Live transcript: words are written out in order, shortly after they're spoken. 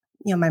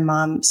my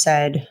mom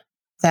said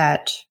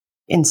that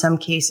in some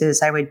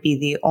cases I would be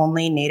the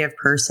only Native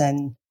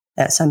person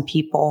that some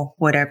people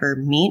would ever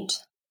meet,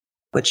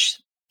 which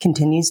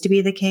continues to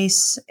be the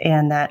case,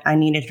 and that I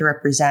needed to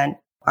represent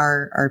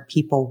our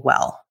people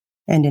well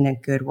and in a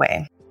good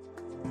way.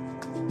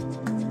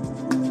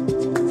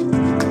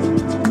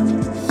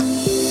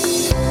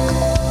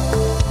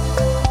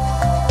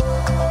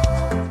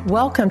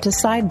 Welcome to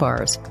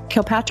Sidebars,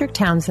 Kilpatrick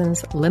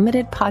Townsend's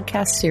limited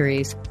podcast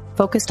series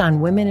focused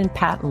on women in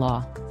patent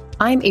law.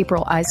 I'm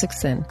April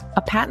Isaacson,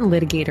 a patent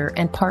litigator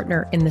and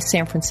partner in the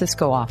San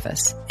Francisco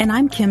office. And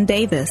I'm Kim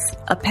Davis,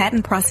 a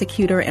patent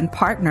prosecutor and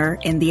partner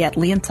in the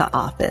Atlanta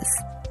office.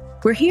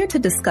 We're here to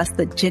discuss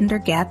the gender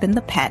gap in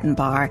the patent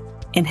bar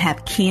and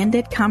have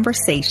candid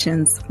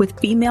conversations with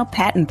female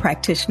patent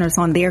practitioners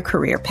on their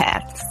career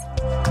paths.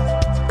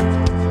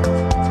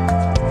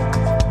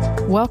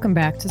 Welcome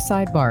back to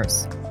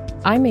Sidebars.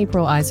 I'm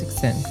April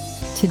Isaacson.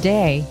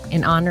 Today,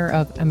 in honor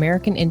of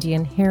American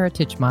Indian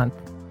Heritage Month,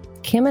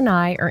 Kim and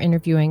I are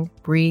interviewing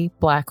Bree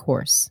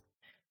Blackhorse.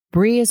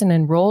 Bree is an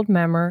enrolled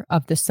member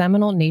of the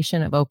Seminole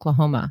Nation of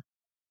Oklahoma.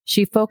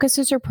 She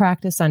focuses her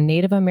practice on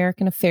Native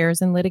American affairs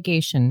and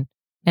litigation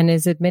and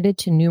is admitted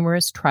to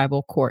numerous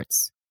tribal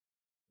courts.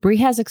 Bree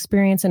has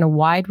experience in a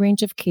wide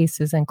range of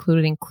cases,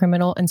 including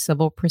criminal and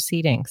civil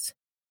proceedings.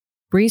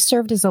 Bree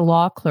served as a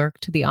law clerk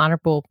to the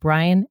Honorable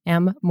Brian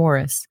M.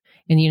 Morris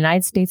in the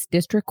United States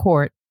District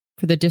Court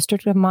for the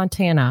District of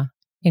Montana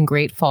in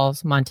Great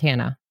Falls,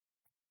 Montana.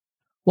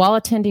 While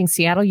attending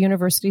Seattle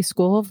University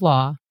School of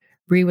Law,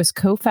 Bree was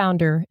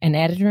co-founder and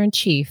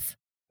editor-in-chief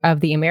of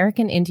the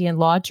American Indian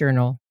Law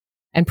Journal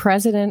and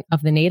president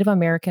of the Native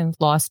American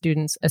Law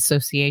Students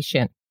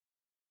Association.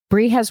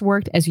 Bree has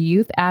worked as a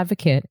youth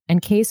advocate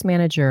and case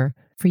manager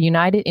for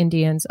United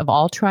Indians of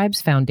All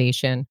Tribes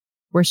Foundation,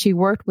 where she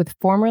worked with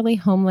formerly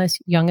homeless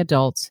young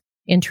adults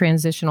in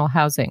transitional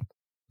housing.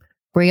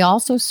 Bree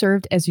also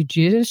served as a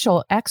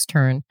judicial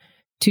extern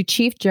to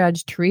Chief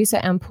Judge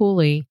Teresa M.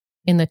 Pooley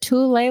in the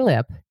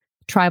Tulalip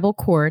Tribal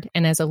Court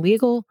and as a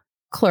legal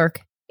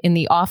clerk in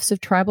the Office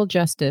of Tribal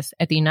Justice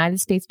at the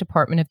United States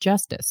Department of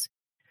Justice.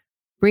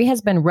 Bree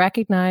has been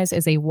recognized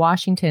as a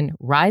Washington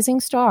Rising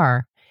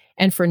Star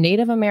and for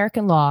Native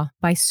American law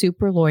by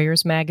Super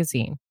Lawyers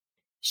magazine.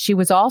 She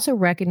was also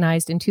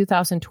recognized in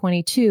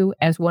 2022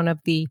 as one of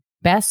the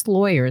best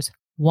lawyers,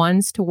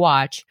 ones to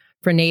watch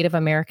for Native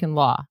American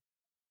law.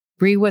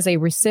 Bree was a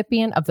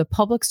recipient of the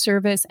Public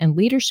Service and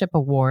Leadership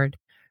Award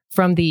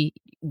from the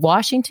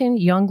Washington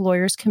Young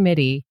Lawyers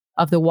Committee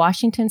of the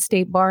Washington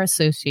State Bar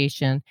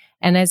Association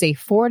and as a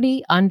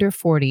 40 under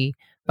 40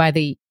 by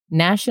the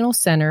National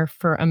Center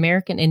for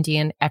American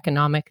Indian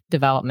Economic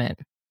Development.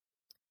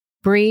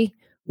 Bree,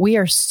 we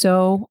are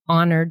so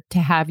honored to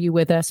have you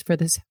with us for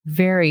this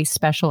very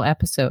special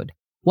episode.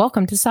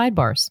 Welcome to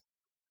Sidebars.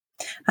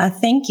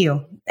 Thank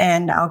you.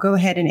 And I'll go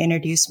ahead and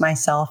introduce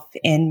myself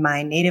in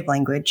my native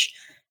language.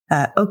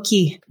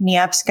 Oki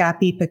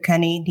Niapskapi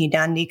Pakani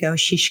Nidandigo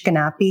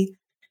Shishkanapi.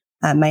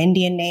 My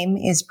Indian name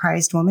is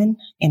Prized Woman,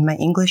 and my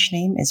English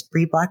name is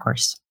Bree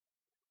Blackhorse.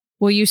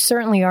 Well, you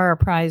certainly are a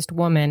prized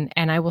woman,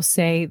 and I will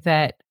say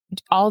that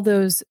all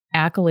those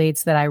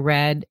accolades that I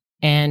read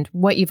and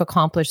what you've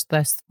accomplished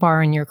thus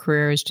far in your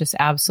career is just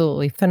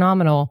absolutely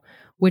phenomenal,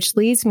 which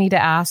leads me to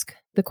ask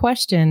the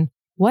question,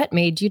 what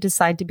made you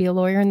decide to be a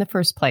lawyer in the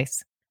first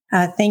place?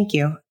 Thank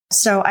you.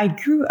 So I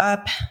grew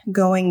up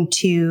going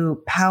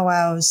to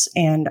powwows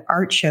and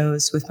art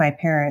shows with my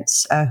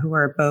parents, who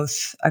are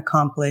both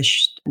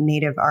accomplished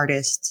Native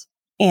artists.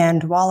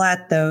 And while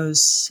at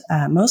those,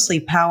 mostly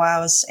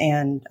powwows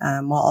and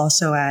while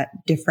also at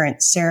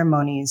different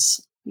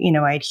ceremonies,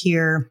 I'd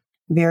hear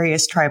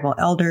various tribal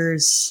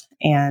elders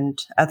and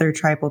other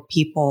tribal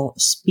people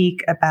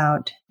speak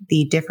about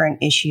the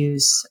different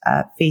issues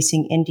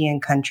facing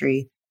Indian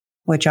country,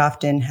 which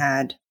often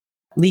had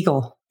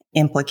legal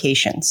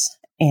implications,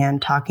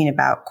 and talking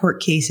about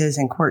court cases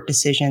and court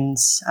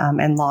decisions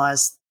and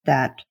laws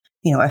that,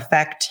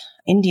 affect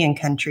Indian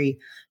country.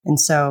 And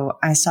so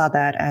I saw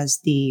that as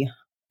the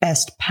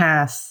best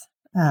path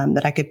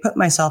that I could put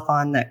myself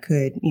on that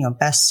could,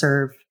 best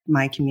serve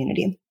my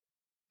community.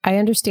 I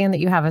understand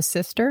that you have a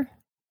sister.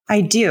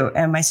 I do.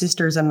 And my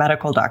sister is a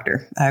medical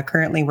doctor,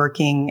 currently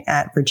working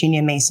at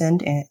Virginia Mason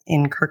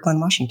in Kirkland,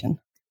 Washington.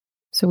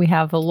 So we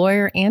have a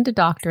lawyer and a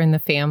doctor in the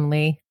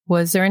family.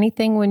 Was there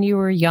anything when you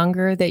were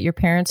younger that your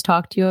parents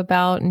talked to you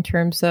about in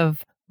terms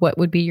of what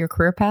would be your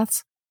career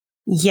paths?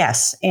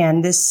 Yes.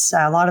 And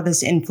a lot of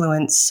this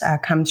influence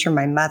comes from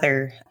my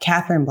mother,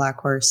 Catherine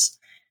Blackhorse,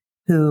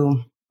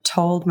 who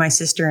told my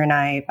sister and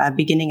I,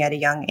 beginning at a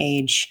young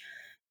age,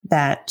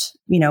 that,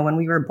 when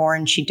we were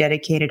born, she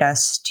dedicated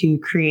us to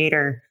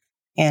Creator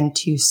and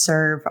to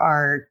serve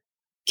our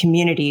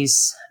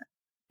communities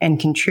and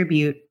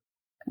contribute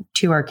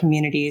to our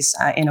communities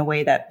in a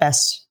way that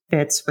best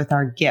fits with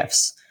our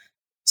gifts.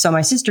 So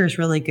my sister is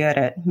really good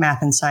at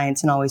math and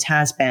science and always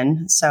has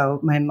been. So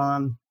my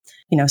mom,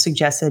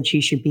 suggested she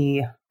should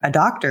be a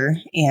doctor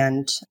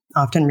and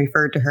often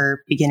referred to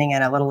her beginning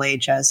at a little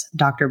age as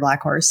Dr.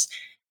 Blackhorse.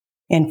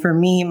 And for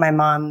me, my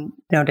mom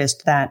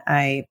noticed that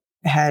I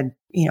had,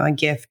 a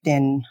gift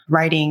in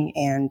writing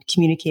and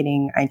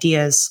communicating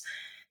ideas.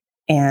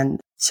 And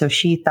so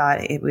she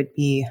thought it would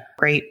be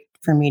great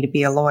for me to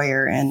be a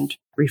lawyer and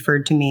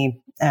referred to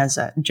me as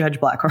Judge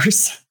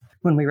Blackhorse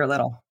when we were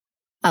little.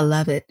 I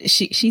love it.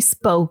 She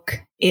spoke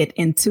it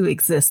into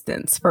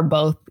existence for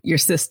both your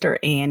sister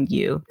and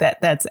you.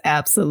 That's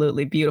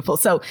absolutely beautiful.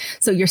 So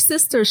your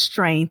sister's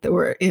strength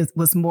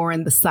was more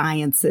in the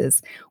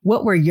sciences.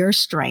 What were your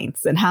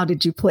strengths and how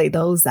did you play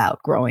those out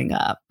growing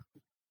up?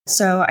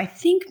 So I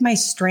think my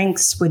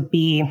strengths would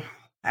be,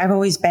 I've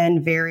always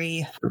been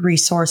very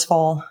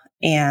resourceful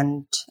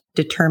and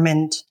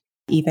determined,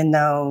 even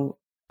though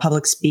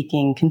public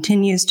speaking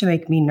continues to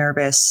make me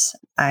nervous.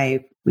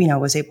 I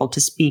was able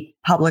to speak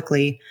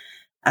publicly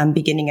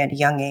beginning at a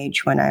young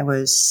age when I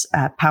was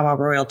powwow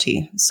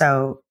royalty.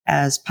 So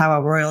as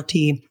powwow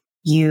royalty,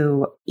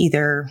 you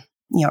either,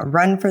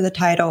 run for the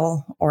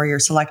title or you're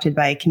selected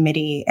by a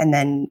committee. And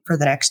then for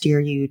the next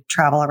year, you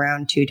travel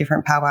around to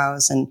different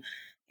powwows and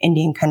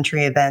Indian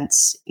country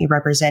events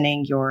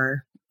representing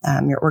your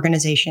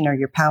organization or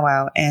your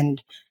powwow.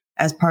 And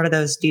as part of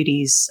those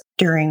duties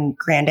during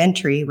grand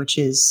entry, which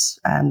is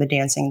the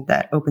dancing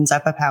that opens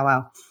up a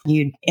powwow,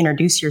 you'd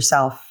introduce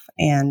yourself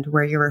and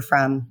where you were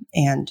from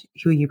and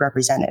who you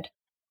represented,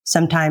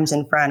 sometimes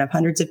in front of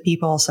hundreds of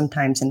people,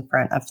 sometimes in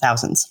front of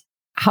thousands.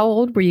 How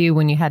old were you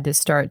when you had to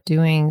start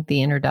doing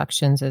the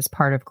introductions as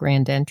part of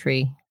grand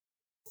entry?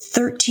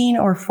 13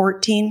 or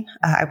 14.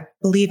 I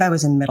believe I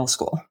was in middle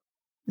school.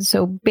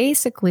 So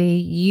basically,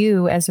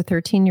 you as a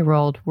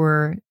 13-year-old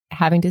were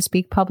having to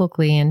speak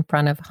publicly in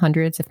front of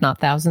hundreds, if not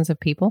thousands of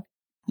people?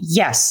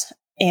 Yes.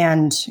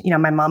 And,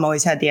 my mom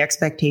always had the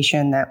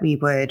expectation that we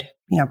would,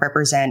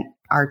 represent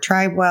our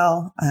tribe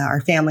well,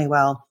 our family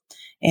well,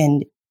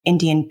 and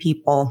Indian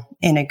people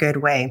in a good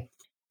way.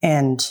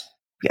 And,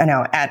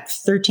 at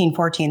 13,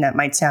 14, that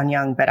might sound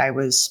young, but I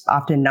was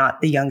often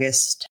not the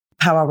youngest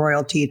powwow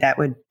royalty that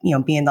would,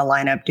 be in the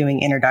lineup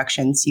doing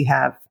introductions. You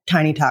have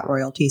tiny tot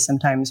royalty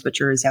sometimes,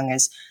 which are as young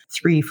as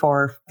 3,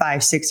 4,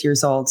 5, 6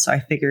 years old. So I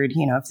figured,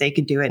 if they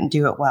could do it and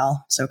do it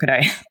well, so could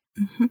I.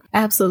 Mm-hmm.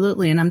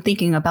 Absolutely. And I'm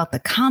thinking about the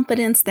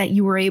confidence that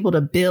you were able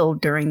to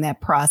build during that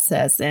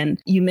process.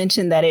 And you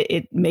mentioned that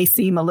it may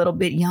seem a little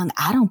bit young.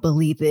 I don't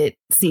believe it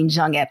seems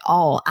young at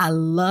all. I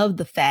love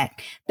the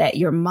fact that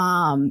your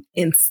mom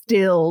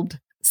instilled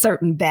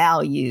certain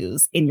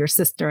values in your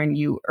sister and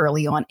you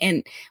early on.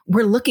 And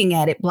we're looking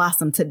at it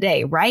blossom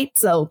today, right?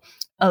 So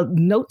a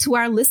note to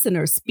our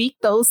listeners, speak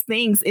those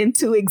things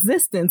into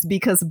existence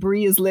because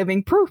Bree is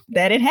living proof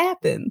that it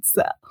happens.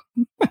 So.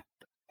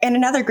 And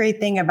another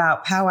great thing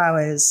about powwow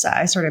is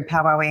I started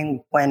powwowing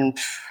when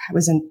I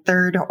was in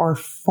 3rd or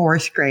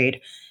 4th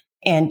grade.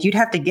 And you'd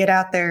have to get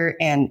out there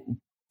and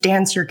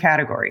dance your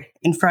category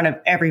in front of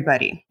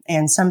everybody.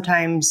 And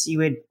sometimes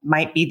you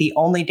might be the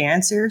only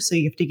dancer. So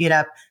you have to get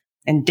up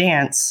and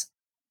dance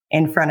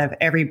in front of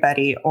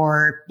everybody.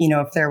 Or,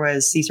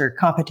 if these are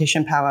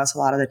competition powwows a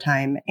lot of the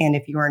time. And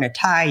if you were in a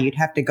tie, you'd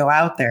have to go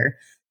out there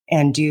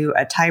and do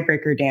a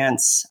tiebreaker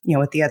dance,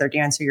 with the other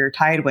dancer you're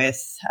tied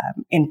with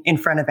in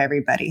front of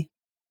everybody.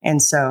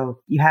 And so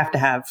you have to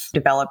have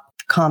developed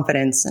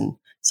confidence and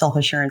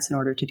self-assurance in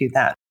order to do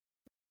that.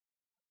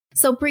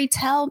 So Bree,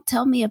 tell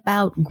me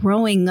about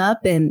growing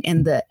up and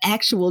the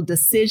actual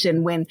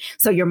decision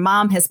so your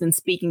mom has been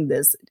speaking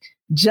this,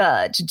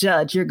 Judge,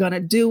 you're going to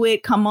do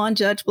it. Come on,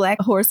 Judge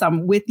Blackhorse,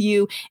 I'm with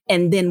you.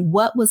 And then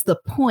what was the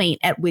point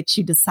at which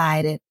you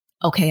decided,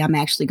 okay, I'm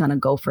actually going to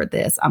go for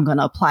this. I'm going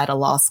to apply to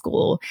law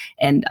school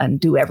and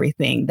do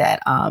everything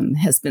that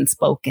has been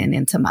spoken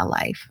into my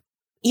life?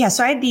 Yeah,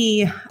 so I had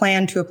the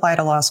plan to apply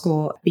to law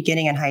school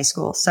beginning in high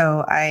school.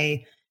 So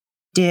I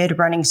did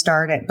running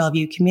start at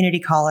Bellevue Community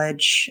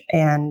College.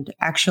 And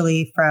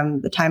actually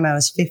from the time I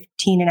was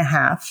 15 and a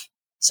half,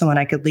 so when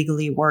I could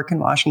legally work in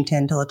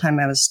Washington till the time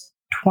I was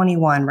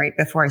 21, right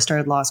before I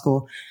started law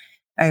school,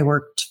 I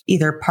worked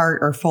either part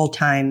or full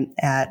time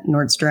at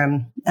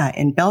Nordstrom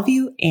in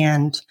Bellevue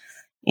and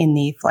in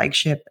the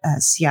flagship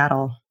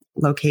Seattle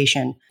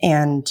location.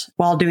 And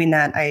while doing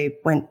that, I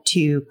went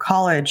to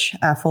college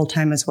full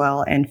time as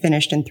well and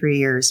finished in 3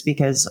 years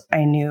because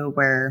I knew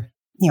where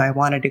I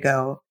wanted to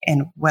go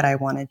and what I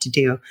wanted to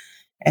do,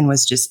 and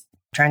was just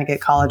trying to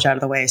get college out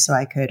of the way so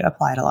I could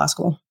apply to law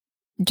school.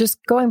 Just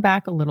going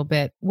back a little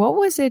bit, what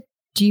was it,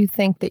 do you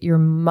think, that your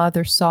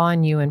mother saw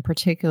in you in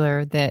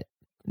particular that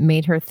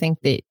made her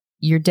think that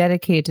you're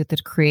dedicated to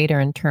the Creator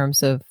in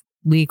terms of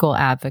legal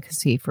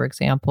advocacy, for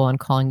example, and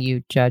calling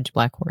you Judge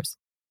Blackhorse?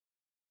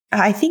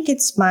 I think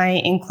it's my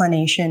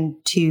inclination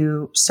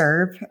to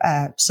serve.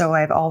 So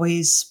I've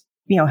always,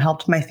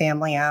 helped my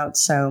family out.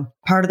 So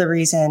part of the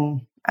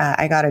reason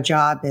I got a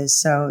job is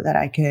so that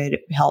I could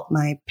help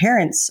my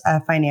parents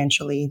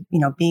financially,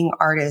 being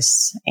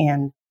artists,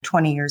 and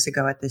 20 years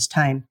ago at this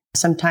time.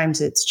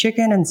 Sometimes it's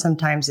chicken and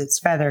sometimes it's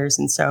feathers.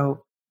 And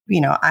so,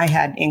 I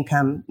had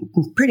income,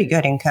 pretty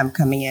good income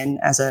coming in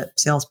as a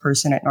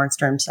salesperson at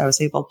Nordstrom. So I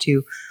was able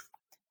to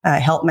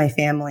help my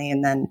family.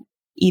 And then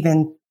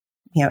even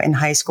in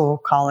high school,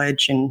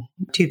 college, and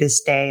to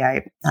this day,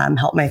 I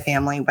help my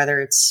family, whether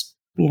it's,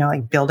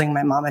 like building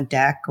my mom a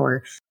deck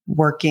or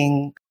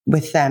working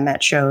with them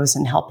at shows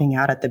and helping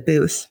out at the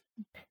booth.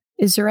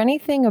 Is there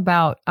anything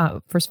about,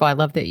 first of all, I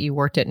love that you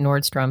worked at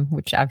Nordstrom,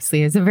 which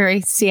obviously is a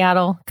very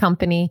Seattle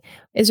company.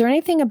 Is there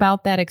anything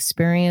about that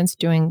experience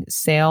doing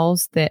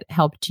sales that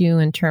helped you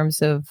in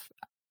terms of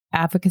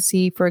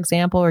advocacy, for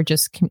example, or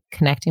just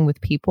connecting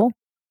with people?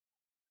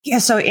 Yeah.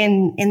 So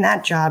in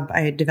that job,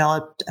 I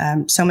developed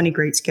so many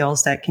great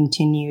skills that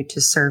continue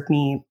to serve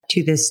me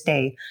to this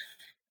day.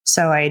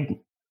 So I'd,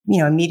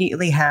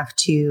 immediately have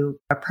to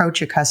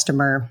approach a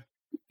customer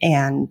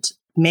and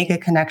make a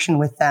connection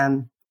with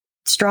them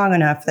strong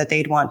enough that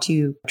they'd want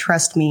to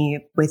trust me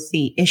with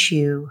the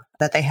issue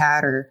that they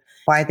had or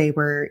why they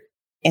were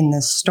in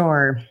this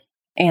store.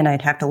 And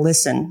I'd have to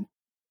listen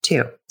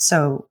too.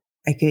 So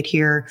I could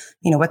hear,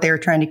 what they were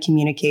trying to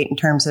communicate in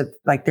terms of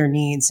like their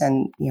needs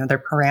and,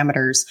 their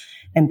parameters,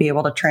 and be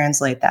able to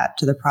translate that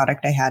to the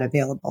product I had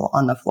available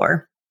on the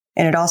floor.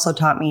 And it also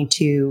taught me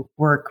to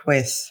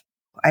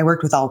I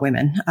worked with all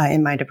women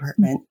in my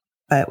department,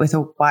 but with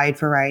a wide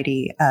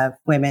variety of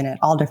women at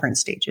all different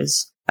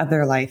stages of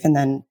their life. And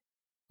then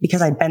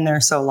because I'd been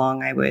there so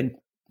long, I would,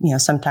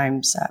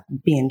 sometimes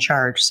be in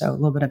charge. So a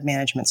little bit of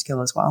management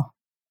skill as well.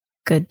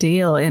 Good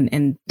deal.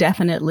 And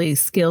definitely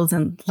skills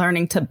in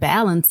learning to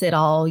balance it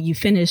all. You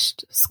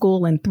finished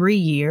school in 3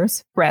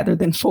 years rather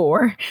than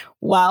 4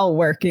 while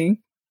working.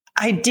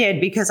 I did,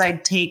 because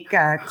I'd take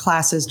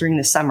classes during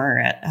the summer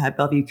at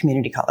Bellevue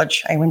Community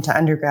College. I went to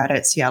undergrad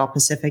at Seattle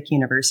Pacific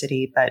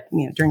University, but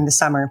during the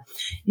summer,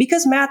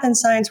 because math and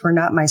science were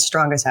not my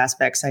strongest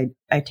aspects,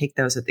 I take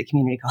those at the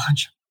community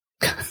college.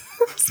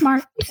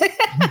 Smart.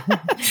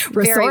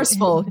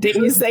 Resourceful.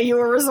 Didn't you say you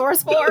were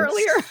resourceful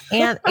earlier?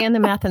 and the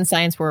math and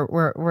science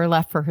were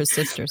left for her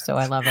sister. So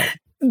I love it.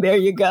 There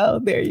you go.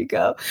 There you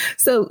go.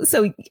 So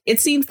it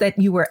seems that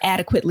you were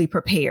adequately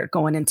prepared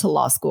going into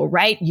law school,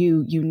 right?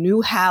 You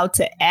knew how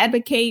to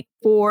advocate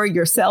for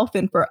yourself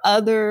and for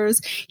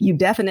others. You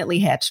definitely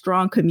had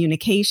strong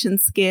communication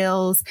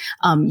skills.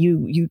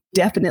 You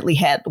definitely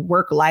had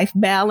work-life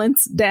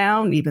balance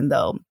down, even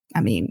though,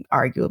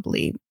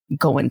 arguably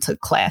going to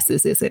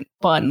classes isn't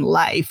fun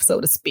life, so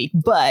to speak,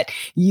 but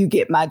you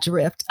get my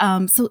drift.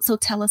 So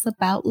tell us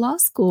about law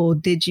school.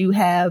 Did you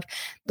have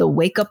the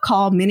wake up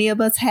call many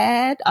of us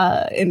had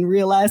and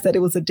realize that it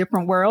was a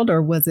different world,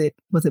 or was it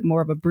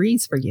more of a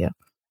breeze for you?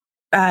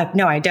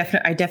 No, I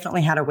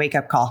definitely had a wake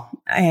up call.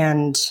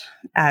 And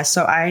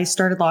so I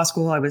started law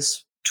school. I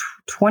was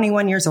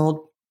 21 years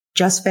old,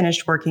 just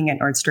finished working at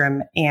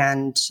Nordstrom.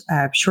 And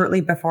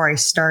shortly before I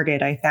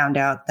started, I found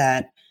out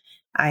that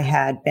I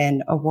had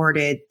been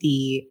awarded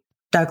the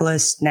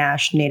Douglas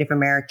Nash Native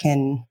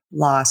American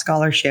Law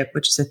Scholarship,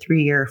 which is a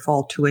 3-year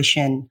full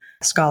tuition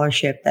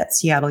scholarship that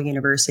Seattle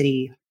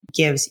University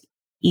gives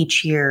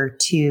each year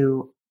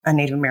to a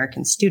Native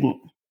American student.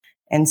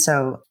 And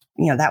so,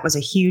 that was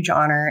a huge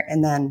honor.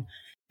 And then,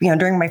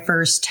 during my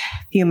first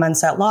few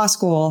months at law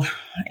school,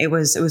 it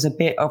was a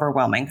bit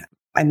overwhelming.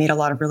 I made a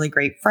lot of really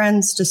great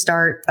friends to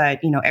start, but,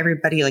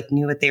 everybody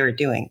knew what they were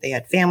doing. They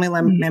had family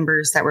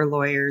members that were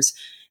lawyers.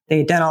 They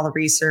had done all the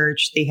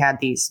research. They had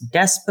these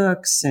desk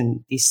books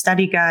and these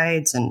study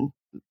guides and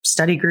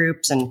study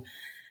groups and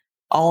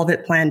all of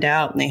it planned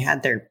out. And they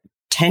had their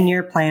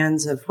 10-year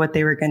plans of what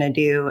they were going to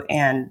do.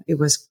 And it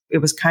was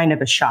kind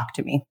of a shock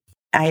to me.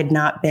 I had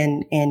not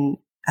been in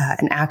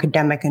an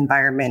academic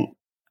environment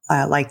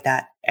like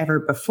that ever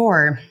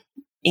before.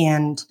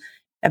 And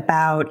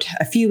about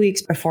a few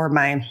weeks before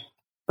my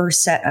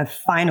first set of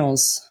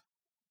finals,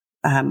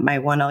 my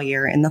 1L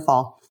year in the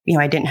fall,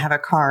 I didn't have a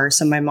car.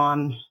 So my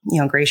mom,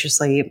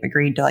 graciously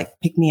agreed to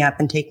pick me up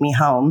and take me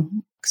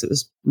home because it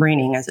was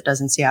raining as it does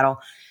in Seattle.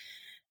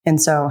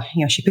 And so,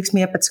 she picks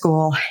me up at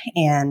school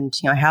and,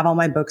 I have all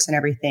my books and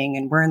everything,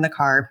 and we're in the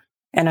car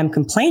and I'm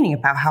complaining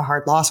about how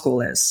hard law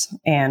school is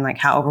and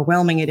how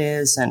overwhelming it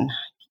is. And,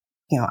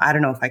 I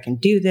don't know if I can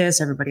do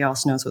this. Everybody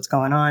else knows what's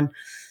going on.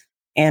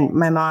 And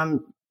my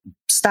mom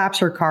stops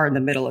her car in the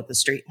middle of the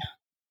street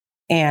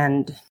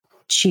and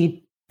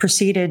she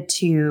proceeded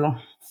to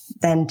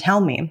then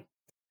tell me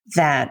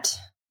that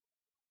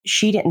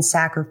she didn't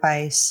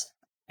sacrifice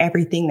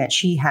everything that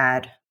she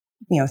had,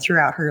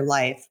 throughout her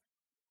life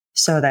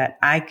so that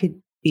I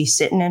could be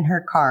sitting in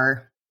her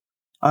car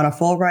on a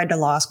full ride to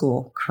law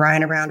school,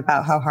 crying around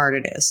about how hard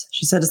it is.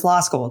 She said, it's law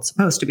school. It's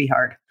supposed to be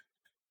hard.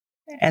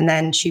 And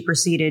then she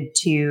proceeded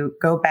to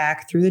go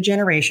back through the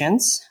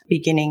generations,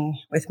 beginning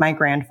with my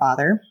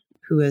grandfather,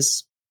 who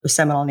is a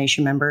Seminole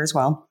Nation member as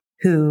well,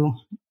 who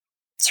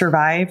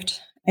survived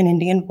an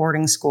Indian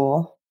boarding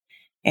school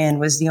and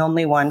was the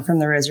only one from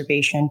the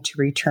reservation to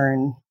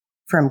return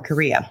from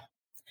Korea.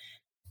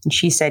 And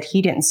she said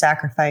he didn't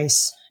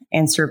sacrifice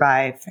and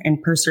survive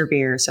and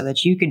persevere so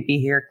that you could be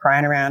here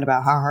crying around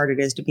about how hard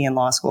it is to be in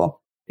law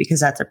school, because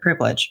that's a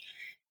privilege.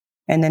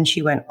 And then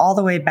she went all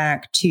the way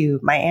back to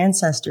my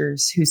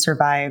ancestors who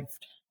survived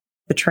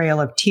the Trail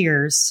of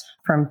Tears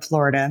from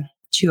Florida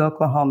to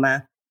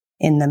Oklahoma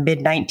in the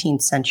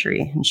mid-19th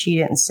century. And she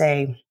didn't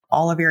say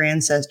all of your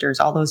ancestors,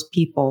 all those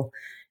people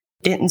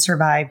didn't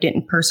survive,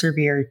 didn't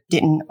persevere,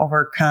 didn't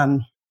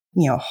overcome,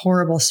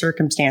 horrible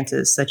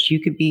circumstances that you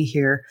could be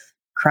here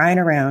crying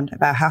around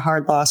about how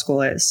hard law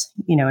school is.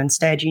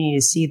 Instead, you need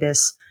to see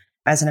this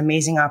as an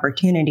amazing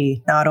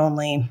opportunity, not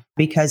only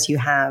because you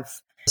have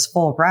this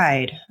full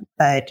ride,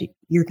 but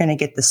you're going to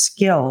get the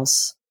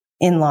skills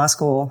in law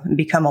school and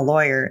become a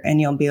lawyer,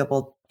 and you'll be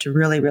able to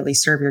really, really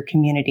serve your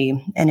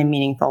community in a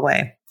meaningful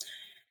way.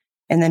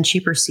 And then she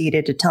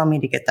proceeded to tell me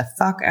to get the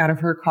fuck out of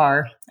her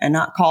car and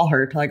not call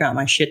her till I got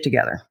my shit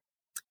together.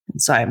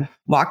 And so I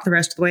walked the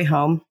rest of the way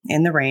home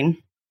in the rain.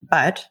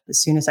 But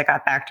as soon as I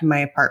got back to my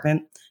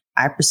apartment,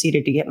 I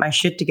proceeded to get my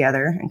shit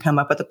together and come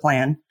up with a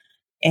plan.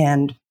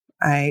 And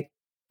I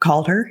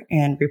called her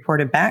and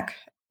reported back.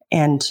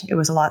 And it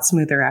was a lot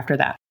smoother after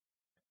that.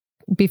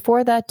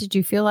 Before that, did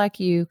you feel like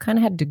you kind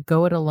of had to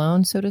go it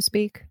alone, so to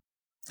speak?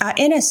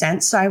 In a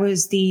sense, I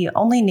was the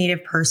only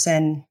Native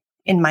person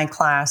in my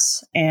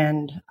class,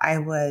 and I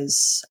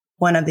was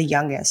one of the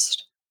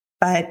youngest.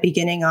 But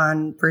beginning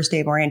on first day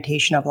of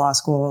orientation of law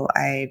school,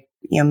 I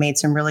made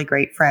some really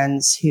great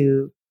friends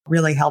who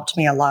really helped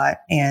me a lot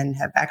and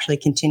have actually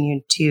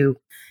continued to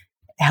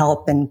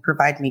help and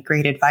provide me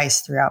great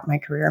advice throughout my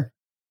career.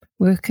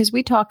 Because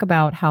we talk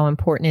about how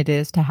important it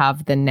is to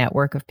have the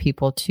network of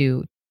people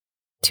to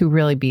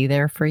really be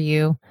there for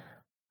you.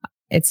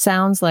 It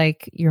sounds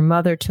like your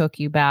mother took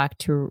you back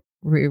to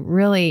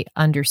really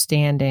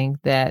understanding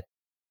that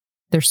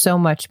there's so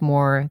much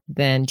more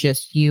than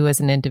just you as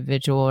an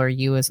individual or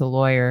you as a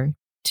lawyer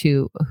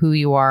to who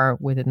you are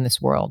within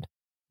this world.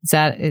 Is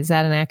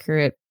that an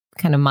accurate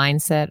kind of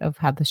mindset of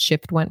how the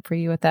shift went for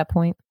you at that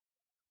point?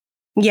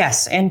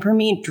 Yes. And for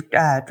me,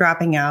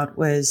 dropping out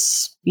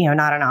was,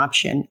 not an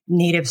option.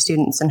 Native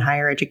students in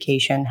higher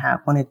education have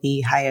one of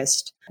the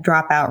highest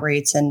dropout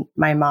rates. And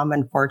my mom,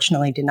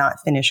 unfortunately, did not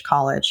finish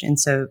college. And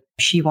so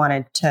she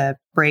wanted to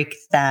break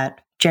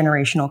that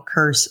generational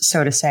curse,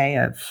 so to say,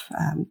 of,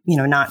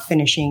 not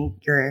finishing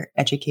your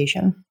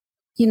education.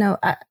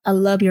 I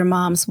love your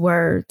mom's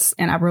words,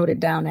 and I wrote it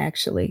down,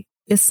 actually.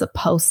 It's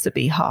supposed to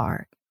be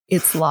hard.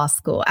 It's law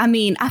school. I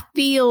mean, I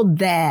feel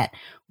that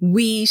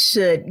we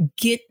should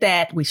get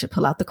that. We should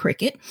pull out the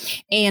Cricut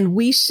and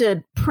we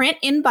should print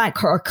in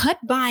or cut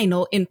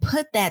vinyl and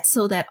put that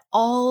so that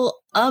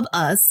all of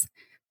us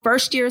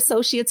first year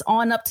associates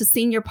on up to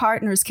senior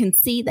partners can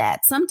see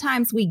that.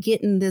 Sometimes we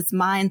get in this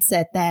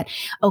mindset that,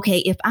 okay,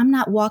 if I'm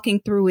not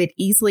walking through it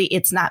easily,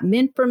 it's not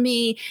meant for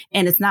me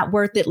and it's not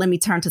worth it. Let me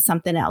turn to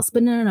something else.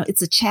 But no,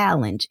 it's a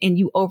challenge and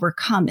you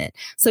overcome it.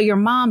 So your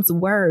mom's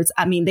words,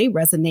 I mean, they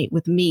resonate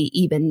with me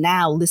even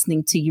now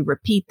listening to you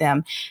repeat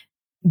them.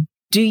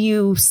 Do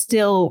you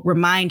still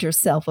remind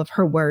yourself of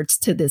her words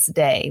to this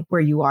day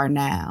where you are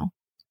now?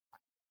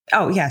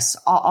 Oh, yes,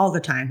 all the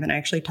time. And I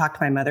actually talk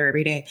to my mother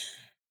every day.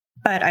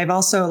 But I've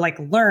also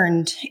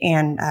learned,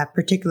 and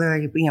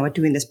particularly, with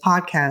doing this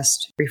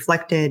podcast,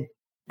 reflected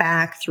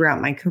back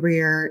throughout my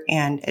career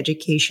and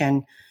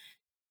education.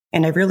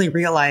 And I've really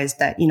realized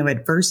that,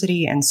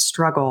 adversity and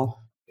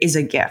struggle is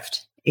a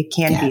gift. It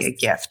can be a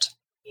gift.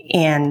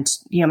 And,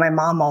 my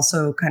mom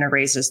also kind of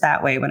raised us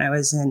that way. When I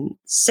was in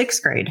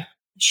sixth grade,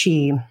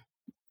 in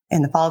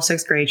the fall of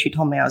sixth grade, she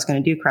told me I was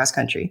going to do cross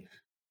country.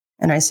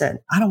 And I said,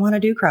 I don't want to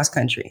do cross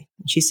country.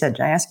 And she said,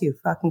 "Did I ask you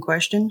a fucking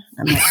question?"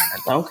 I'm like,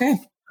 okay.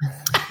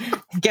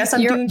 Guess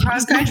I'm doing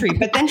cross country.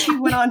 But then she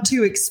went on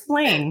to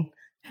explain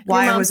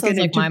why I was going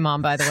to my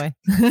mom, by the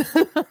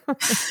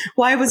way,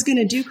 why I was going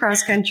to do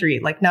cross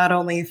country, not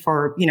only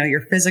for,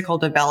 your physical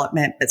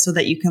development, but so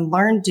that you can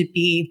learn to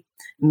be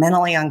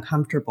mentally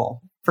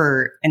uncomfortable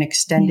for an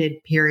extended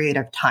period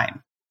of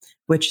time,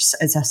 which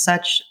is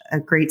such a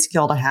great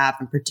skill to have,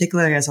 and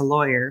particularly as a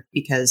lawyer,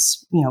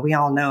 because, we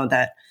all know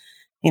that,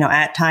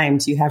 at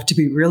times you have to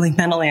be really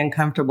mentally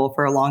uncomfortable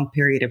for a long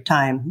period of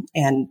time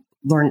and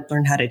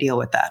learn how to deal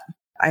with that.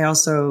 I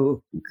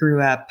also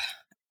grew up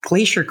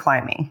glacier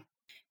climbing.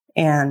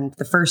 And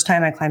the first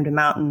time I climbed a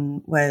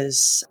mountain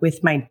was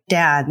with my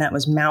dad, and that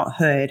was Mount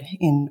Hood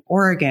in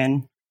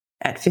Oregon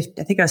at 15,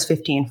 I think I was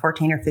 14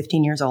 or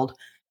 15 years old.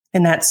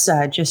 And that's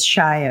just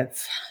shy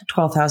of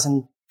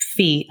 12,000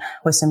 feet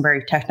with some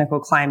very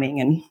technical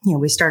climbing. And,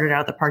 we started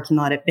out the parking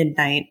lot at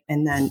midnight,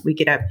 and then we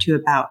get up to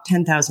about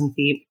 10,000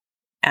 feet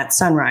at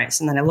sunrise.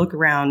 And then I look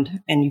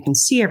around and you can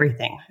see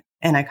everything.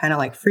 And I kind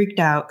of freaked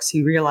out because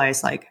you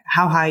realize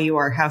how high you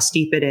are, how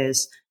steep it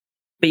is,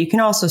 but you can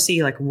also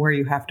see where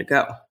you have to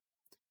go.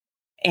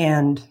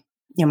 And,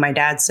 my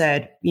dad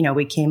said,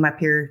 we came up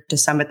here to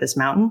summit this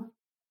mountain.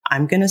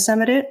 I'm going to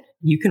summit it.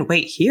 You can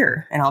wait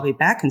here and I'll be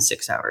back in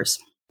 6 hours,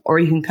 or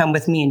you can come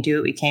with me and do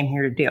what we came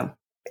here to do.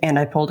 And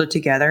I pulled it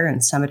together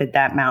and summited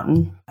that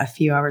mountain a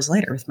few hours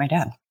later with my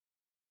dad.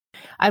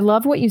 I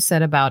love what you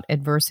said about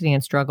adversity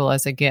and struggle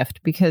as a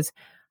gift, because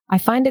I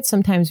find it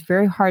sometimes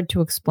very hard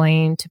to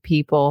explain to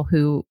people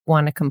who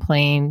want to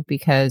complain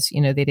because,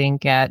 they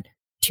didn't get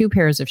 2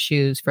 pairs of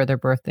shoes for their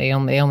birthday.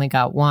 They only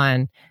got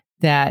 1,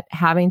 that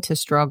having to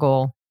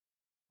struggle,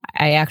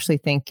 I actually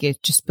think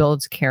it just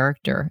builds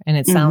character. And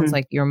it sounds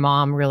like your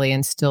mom really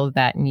instilled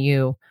that in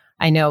you.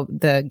 I know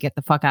the get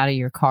the fuck out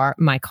of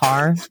my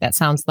car. That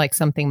sounds like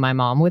something my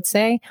mom would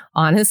say,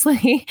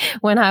 honestly,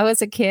 when I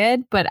was a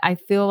kid. But I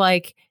feel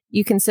like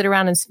you can sit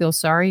around and feel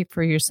sorry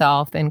for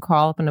yourself and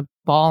crawl up in a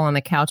ball on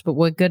the couch. But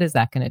what good is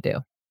that going to do?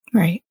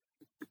 Right.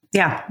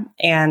 Yeah.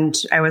 And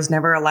I was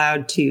never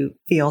allowed to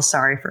feel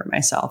sorry for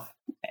myself.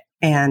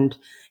 And,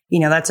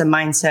 that's a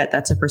mindset,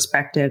 that's a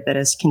perspective that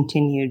has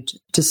continued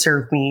to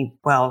serve me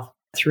well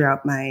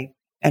throughout my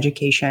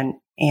education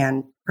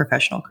and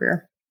professional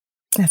career.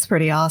 That's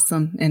pretty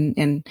awesome.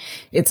 And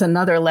it's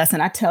another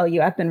lesson. I tell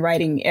you, I've been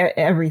writing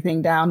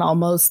everything down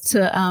almost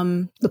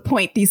to the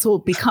point these will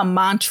become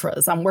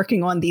mantras. I'm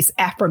working on these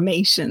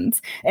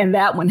affirmations. And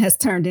that one has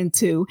turned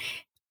into,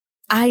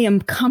 I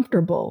am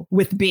comfortable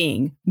with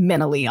being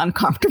mentally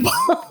uncomfortable.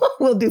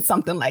 We'll do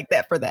something like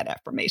that for that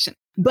affirmation.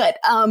 But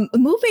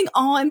moving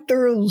on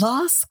through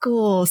law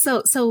school.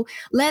 So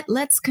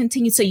let's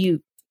continue. So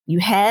you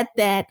had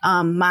that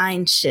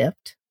mind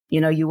shift.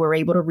 You were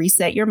able to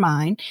reset your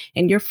mind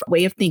and your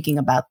way of thinking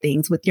about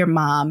things with your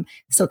mom.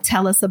 So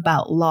tell us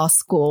about law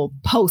school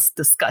post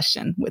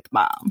discussion with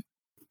mom.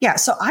 Yeah,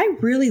 so I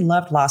really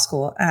loved law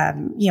school.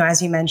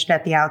 As you mentioned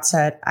at the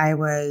outset, I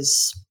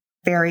was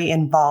very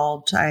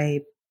involved.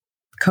 I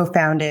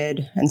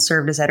co-founded and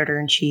served as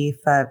editor-in-chief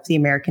of the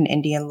American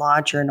Indian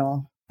Law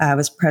Journal. I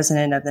was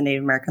president of the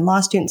Native American Law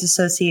Students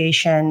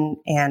Association,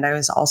 and I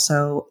was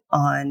also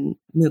on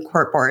Moot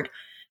Court Board.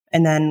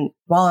 And then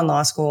while in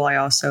law school, I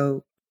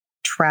also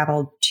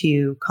traveled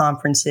to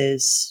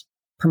conferences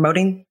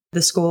promoting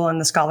the school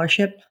and the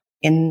scholarship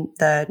in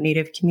the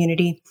Native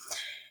community.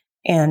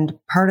 And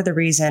part of the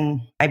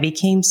reason I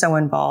became so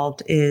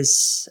involved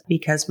is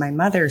because my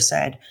mother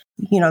said,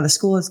 the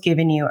school has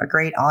given you a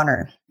great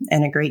honor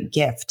and a great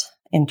gift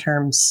in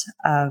terms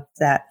of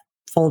that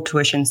full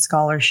tuition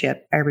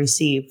scholarship I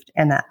received,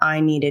 and that I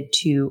needed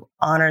to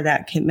honor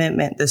that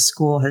commitment the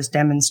school has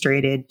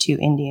demonstrated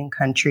to Indian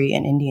country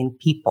and Indian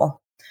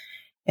people.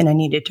 And I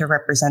needed to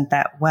represent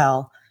that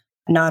well,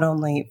 not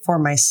only for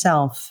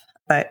myself,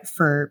 but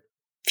for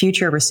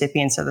future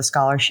recipients of the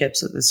scholarships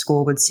that the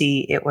school would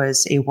see it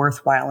was a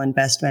worthwhile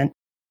investment.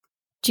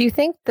 Do you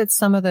think that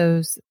some of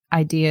those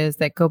ideas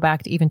that go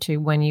back to even to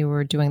when you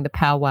were doing the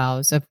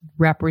powwows of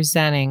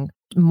representing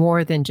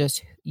more than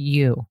just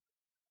you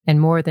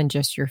and more than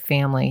just your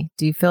family,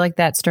 do you feel like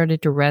that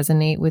started to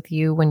resonate with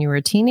you when you were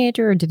a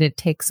teenager, or did it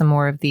take some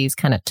more of these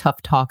kind of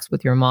tough talks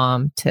with your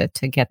mom to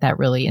get that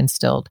really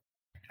instilled?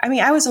 I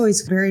mean, I was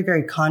always very,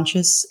 very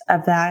conscious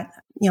of that.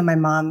 My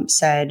mom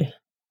said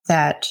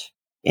that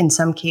in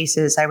some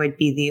cases, I would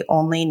be the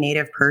only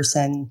Native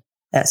person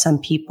that some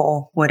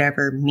people would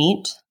ever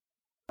meet,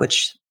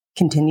 which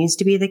continues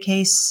to be the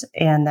case,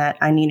 and that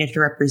I needed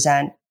to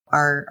represent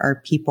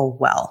our people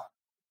well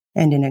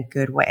and in a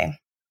good way.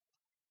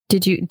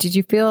 Did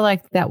you feel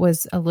like that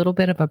was a little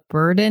bit of a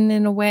burden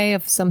in a way,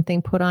 of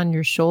something put on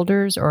your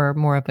shoulders, or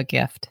more of a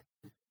gift?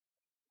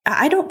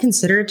 I don't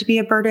consider it to be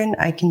a burden.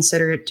 I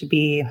consider it to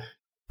be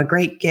a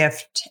great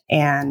gift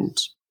and,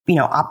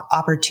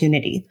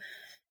 opportunity.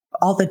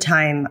 All the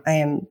time, I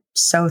am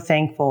so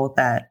thankful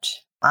that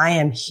I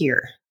am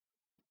here.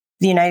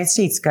 The United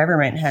States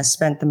government has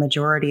spent the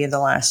majority of the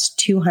last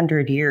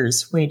 200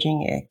 years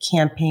waging a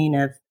campaign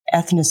of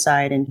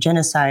ethnocide and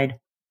genocide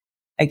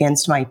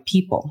against my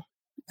people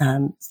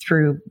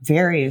through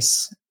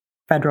various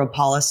federal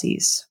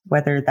policies,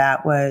 whether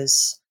that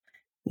was,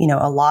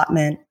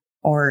 allotment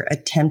or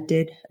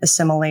attempted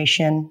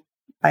assimilation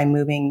by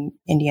moving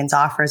Indians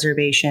off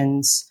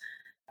reservations,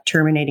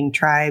 terminating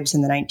tribes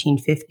in the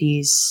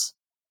 1950s,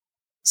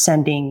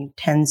 sending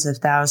tens of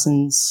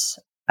thousands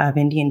of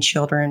Indian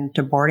children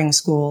to boarding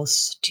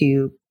schools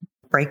to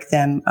break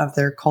them of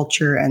their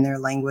culture and their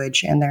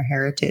language and their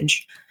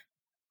heritage.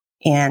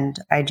 And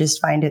I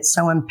just find it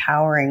so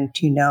empowering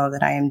to know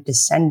that I am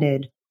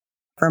descended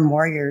from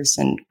warriors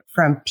and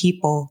from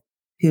people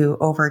who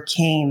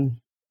overcame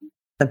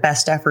the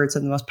best efforts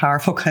of the most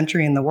powerful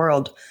country in the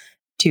world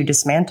to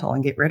dismantle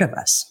and get rid of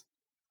us.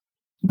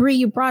 Bree,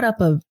 you brought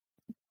up a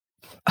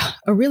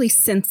really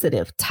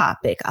sensitive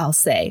topic, I'll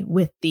say,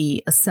 with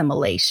the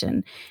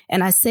assimilation.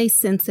 And I say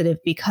sensitive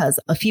because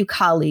a few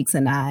colleagues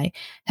and I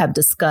have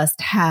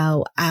discussed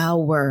how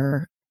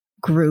our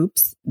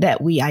groups that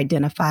we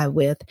identify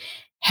with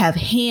have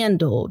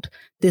handled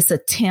this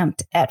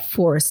attempt at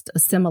forced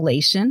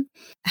assimilation,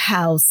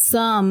 how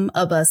some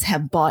of us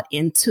have bought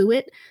into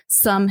it,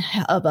 some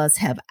of us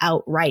have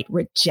outright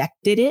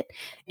rejected it,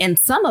 and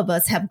some of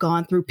us have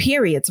gone through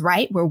periods,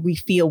 right, where we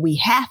feel we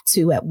have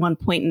to at one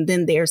point, and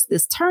then there's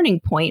this turning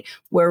point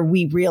where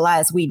we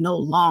realize we no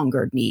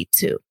longer need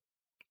to.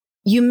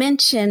 You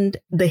mentioned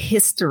the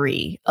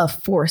history of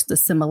forced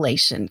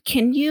assimilation.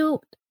 Can you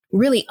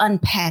really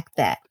unpack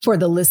that for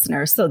the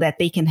listeners so that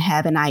they can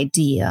have an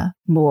idea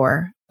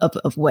more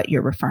of what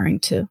you're referring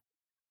to?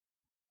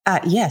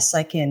 Yes,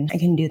 I can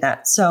do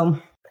that. So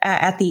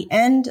at the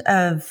end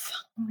of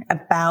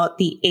about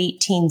the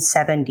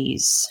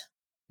 1870s,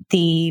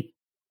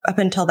 up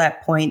until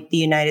that point, the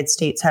United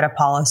States had a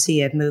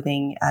policy of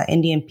moving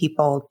Indian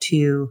people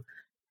to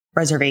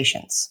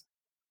reservations.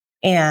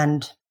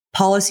 And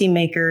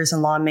policymakers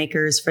and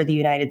lawmakers for the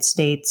United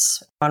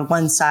States, on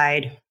one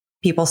side,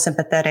 people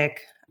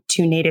sympathetic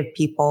to Native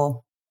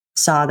people,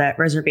 saw that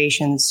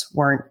reservations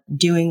weren't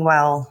doing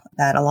well,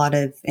 that a lot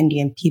of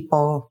Indian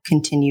people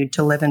continued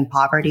to live in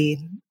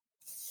poverty,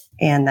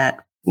 and that,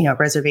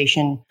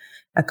 reservation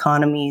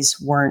economies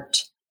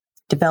weren't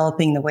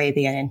developing the way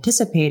they had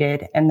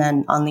anticipated. And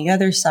then on the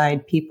other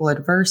side, people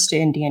adverse to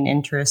Indian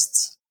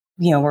interests,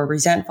 were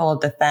resentful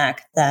of the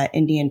fact that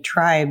Indian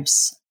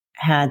tribes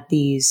had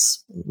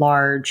these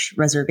large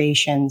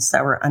reservations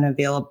that were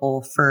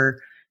unavailable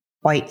for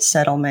white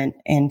settlement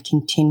and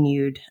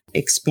continued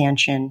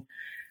expansion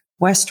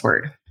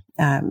westward.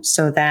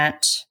 So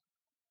that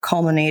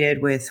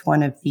culminated with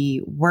one of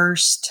the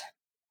worst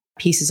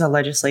pieces of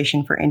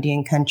legislation for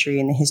Indian country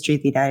in the history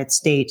of the United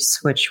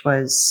States, which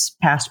was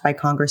passed by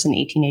Congress in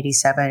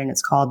 1887, and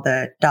it's called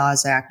the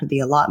Dawes Act, or the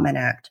Allotment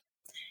Act.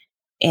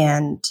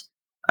 And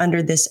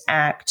under this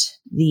act,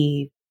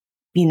 the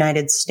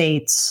United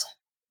States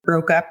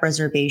broke up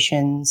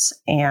reservations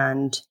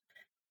and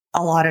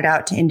allotted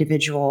out to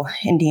individual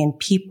Indian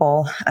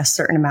people a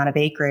certain amount of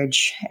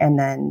acreage, and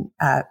then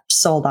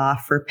sold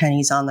off for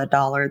pennies on the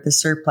dollar the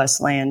surplus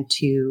land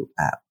to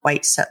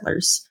white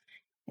settlers.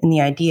 And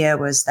the idea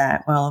was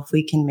that, well, if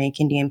we can make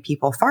Indian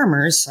people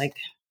farmers, like,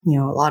 a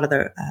lot of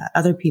the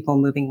other people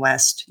moving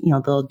west,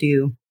 they'll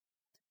do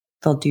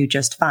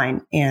just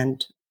fine.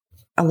 And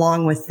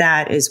along with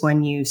that is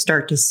when you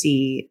start to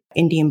see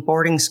Indian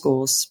boarding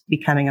schools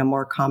becoming a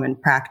more common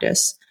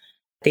practice.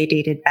 They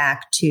dated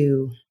back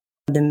to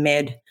the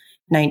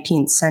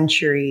mid-19th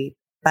century,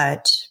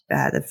 but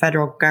the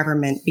federal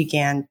government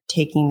began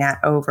taking that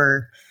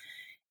over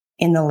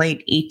in the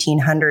late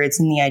 1800s.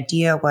 And the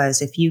idea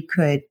was, if you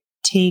could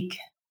take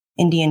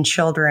Indian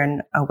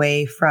children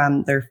away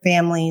from their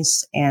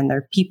families and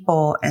their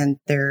people and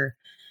their,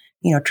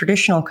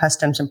 traditional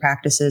customs and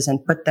practices,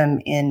 and put them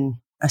in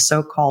a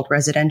so-called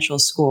residential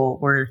school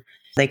where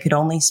they could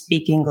only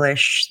speak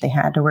English, they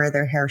had to wear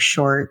their hair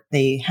short,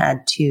 they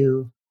had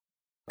to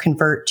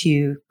convert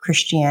to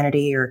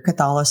Christianity or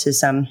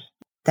Catholicism,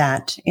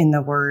 that, in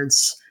the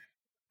words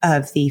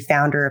of the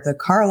founder of the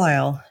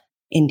Carlisle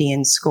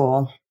Indian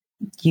School,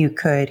 you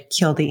could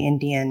kill the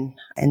Indian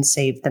and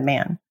save the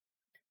man.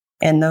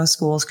 And those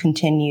schools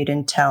continued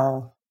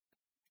until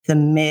the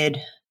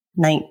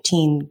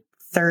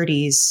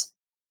mid-1930s,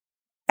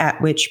 at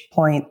which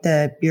point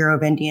the Bureau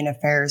of Indian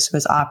Affairs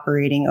was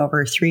operating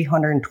over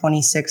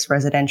 326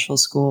 residential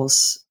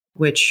schools,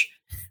 which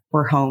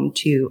were home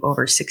to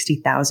over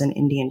 60,000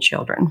 Indian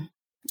children.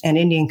 And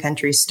Indian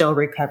country is still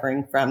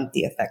recovering from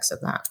the effects of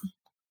that.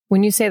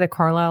 When you say the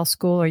Carlisle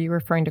School, are you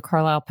referring to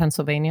Carlisle,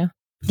 Pennsylvania?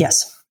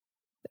 Yes.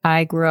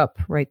 I grew up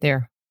right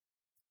there.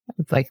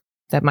 Like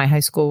that, my high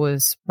school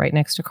was right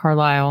next to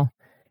Carlisle,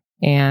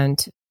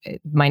 and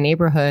my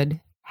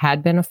neighborhood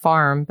had been a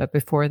farm, but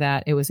before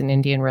that, it was an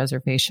Indian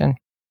reservation.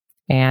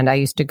 And I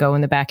used to go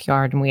in the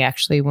backyard, and we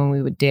actually, when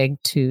we would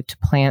dig to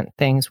plant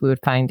things, we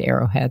would find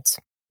arrowheads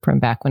from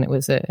back when it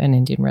was an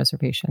Indian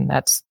reservation.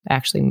 That's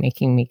actually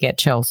making me get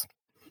chills.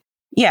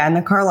 Yeah, and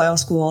the Carlisle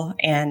School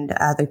and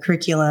the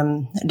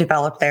curriculum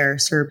developed there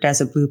served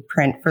as a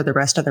blueprint for the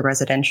rest of the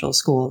residential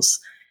schools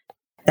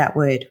that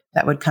would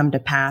come to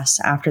pass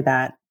after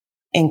that,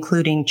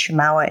 including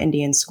Chemawa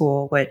Indian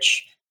School,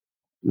 which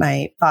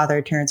my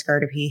father, Terrence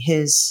Gardapi,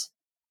 his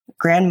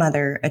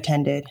grandmother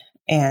attended.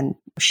 And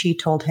she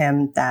told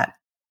him that,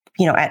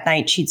 at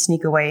night she'd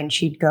sneak away and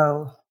she'd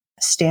go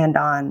stand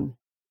on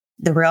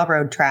the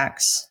railroad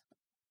tracks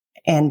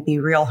and be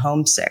real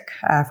homesick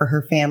for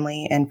her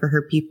family and for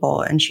her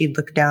people. And she'd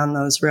look down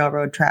those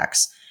railroad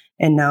tracks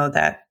and know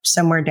that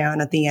somewhere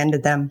down at the end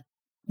of them,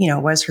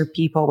 was her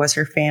people, was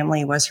her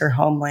family, was her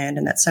homeland,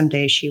 and that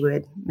someday she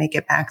would make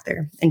it back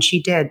there. And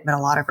she did, but a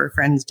lot of her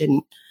friends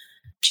didn't.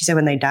 She said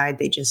when they died,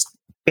 they just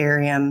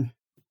bury them,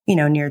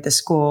 near the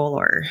school,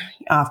 or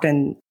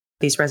often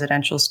these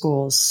residential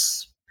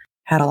schools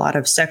had a lot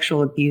of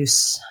sexual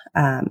abuse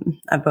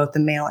of both the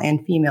male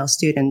and female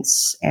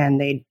students, and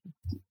they'd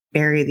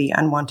bury the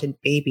unwanted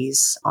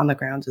babies on the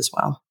grounds as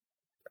well.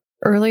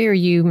 Earlier,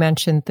 you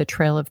mentioned the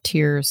Trail of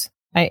Tears.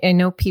 I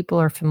know people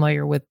are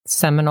familiar with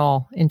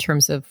Seminole in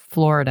terms of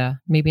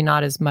Florida, maybe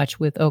not as much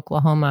with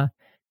Oklahoma.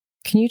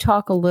 Can you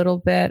talk a little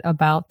bit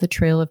about the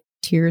Trail of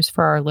Tears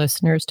for our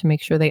listeners to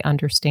make sure they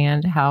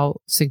understand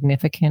how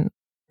significant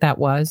that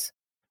was?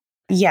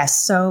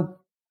 Yes. So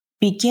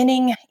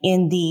beginning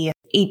in the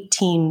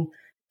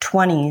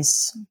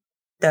 1820s,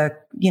 the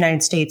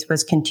United States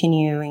was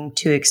continuing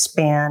to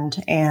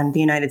expand, and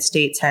the United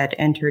States had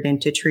entered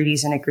into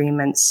treaties and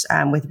agreements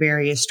with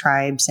various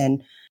tribes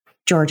in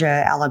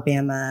Georgia,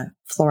 Alabama,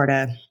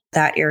 Florida,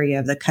 that area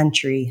of the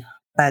country.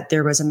 But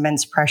there was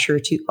immense pressure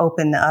to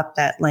open up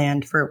that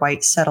land for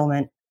white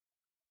settlement.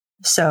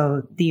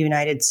 So the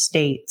United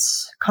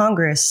States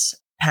Congress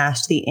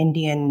passed the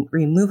Indian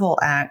Removal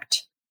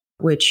Act,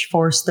 which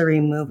forced the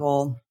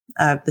removal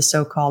of the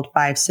so-called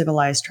 5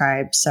 civilized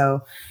tribes.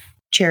 So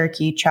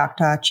Cherokee,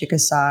 Choctaw,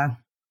 Chickasaw,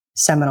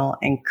 Seminole,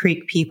 and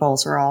Creek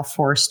peoples were all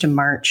forced to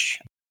march.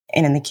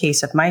 And in the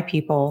case of my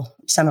people,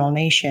 Seminole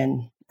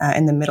Nation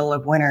in the middle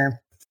of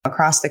winter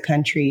across the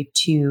country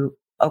to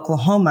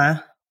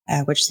Oklahoma,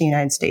 which the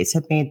United States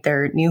have made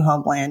their new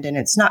homeland. And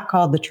it's not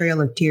called the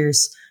Trail of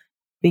Tears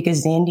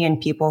because the Indian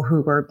people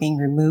who were being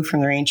removed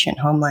from their ancient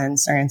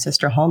homelands, their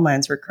ancestral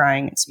homelands, were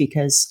crying. It's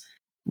because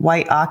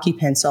white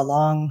occupants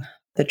along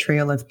the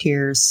Trail of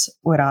Tears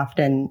would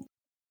often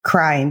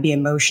cry and be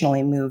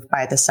emotionally moved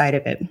by the sight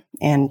of it.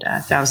 And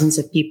thousands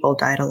of people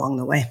died along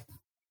the way.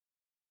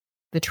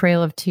 The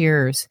Trail of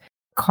Tears,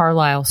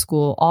 Carlisle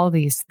School, all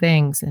these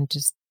things. And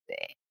just,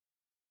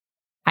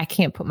 I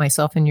can't put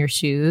myself in your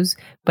shoes,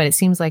 but it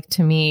seems like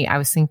to me, I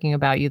was thinking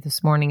about you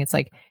this morning. It's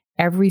like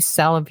every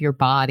cell of your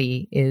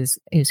body is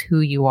who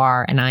you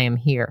are, and I am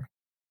here.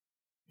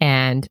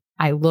 And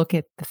I look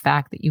at the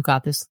fact that you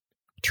got this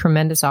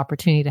tremendous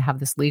opportunity to have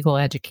this legal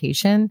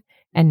education,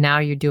 and now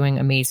you're doing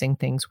amazing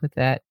things with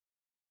it.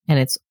 And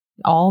it's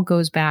all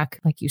goes back,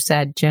 like you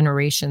said,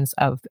 generations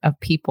of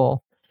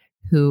people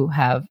who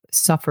have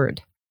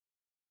suffered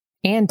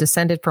and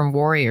descended from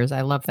warriors.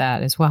 I love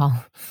that as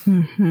well.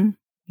 Mm-hmm.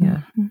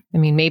 Yeah. Mm-hmm. I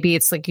mean, maybe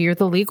it's like you're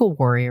the legal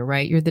warrior,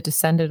 right? You're the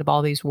descendant of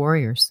all these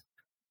warriors.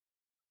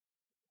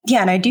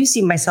 Yeah. And I do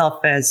see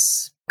myself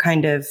as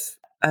kind of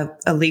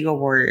a legal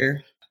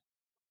warrior.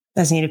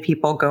 As Native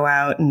people go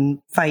out and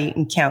fight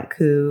and count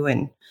coup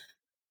and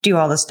do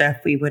all the stuff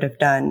we would have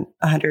done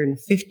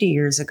 150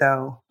 years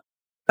ago.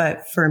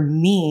 But for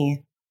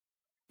me,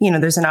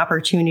 there's an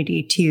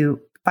opportunity to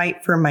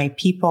fight for my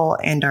people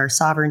and our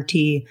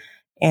sovereignty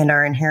and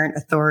our inherent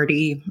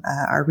authority,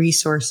 our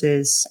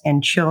resources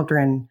and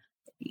children,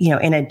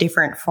 in a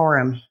different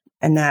forum.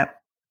 And that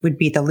would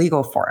be the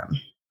legal forum.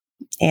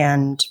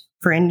 And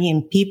for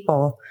Indian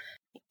people,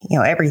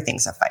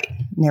 everything's a fight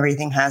and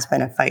everything has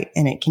been a fight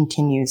and it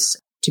continues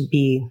to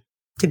be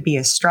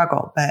a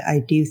struggle. But I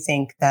do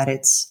think that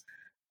it's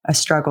a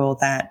struggle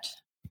that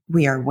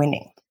we are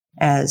winning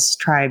as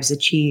tribes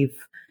achieve,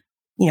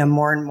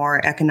 more and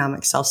more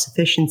economic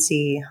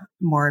self-sufficiency,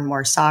 more and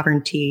more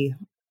sovereignty,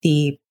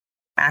 the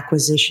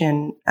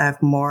acquisition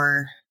of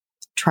more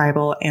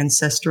tribal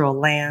ancestral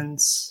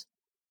lands,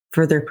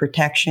 further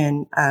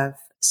protection of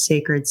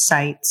sacred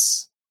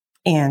sites,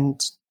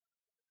 and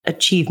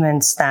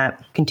achievements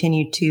that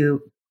continue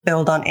to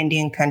build on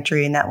Indian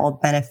country and that will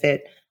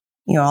benefit,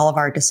 all of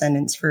our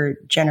descendants for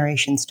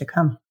generations to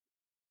come.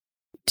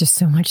 Just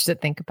so much to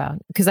think about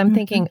because I'm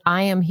thinking,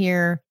 I am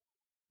here.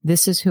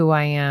 This is who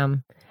I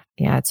am.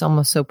 Yeah, it's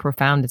almost so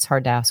profound. It's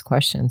hard to ask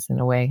questions in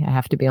a way. I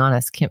have to be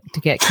honest, to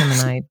get Kim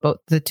and I, both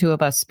the two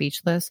of us,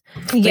 speechless.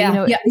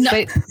 Yeah.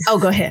 But,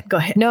 go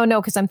ahead. No,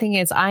 because I'm thinking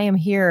it's I am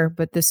here,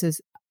 but this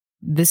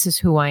is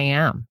who I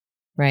am,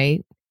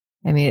 right?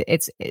 I mean,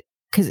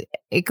 because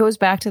it goes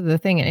back to the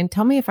thing, and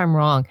tell me if I'm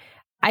wrong.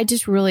 I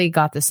just really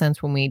got the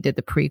sense when we did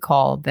the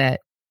pre-call that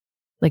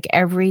like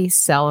every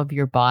cell of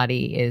your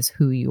body is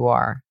who you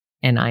are,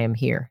 and I am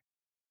here.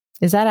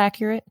 Is that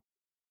accurate?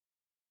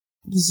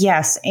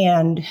 Yes.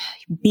 And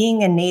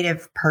being a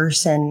Native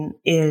person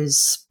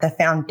is the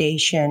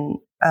foundation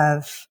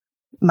of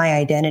my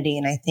identity.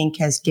 And I think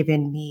has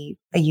given me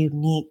a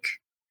unique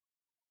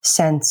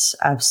sense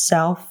of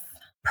self,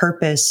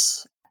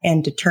 purpose,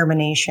 and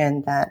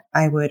determination that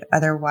I would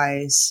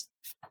otherwise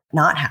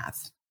not have.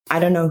 I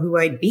don't know who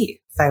I'd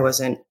be if I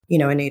wasn't,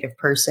 a Native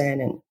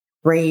person and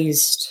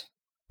raised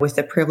with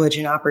the privilege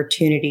and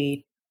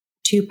opportunity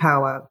to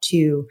powwow,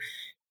 to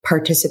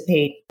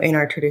participate in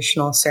our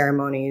traditional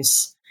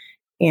ceremonies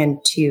and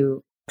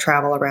to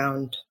travel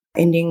around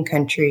Indian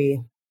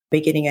country,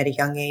 beginning at a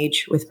young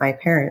age with my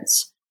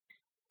parents.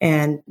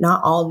 And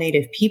not all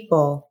Native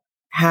people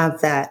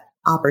have that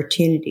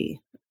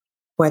opportunity,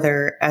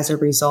 whether as a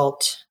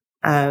result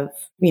of,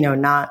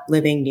 not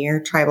living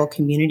near tribal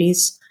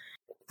communities.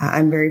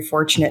 I'm very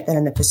fortunate that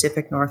in the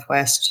Pacific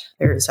Northwest,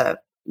 there's a,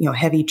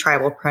 heavy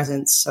tribal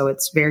presence. So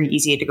it's very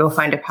easy to go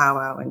find a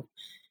powwow and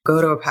go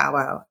to a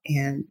powwow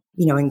and,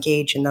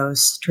 engage in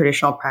those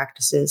traditional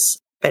practices.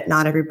 But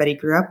not everybody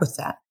grew up with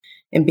that.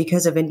 And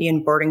because of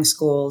Indian boarding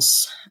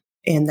schools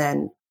and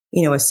then,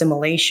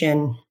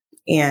 assimilation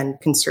and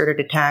concerted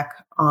attack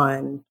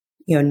on,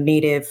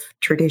 Native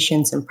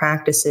traditions and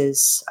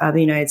practices of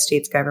the United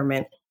States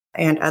government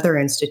and other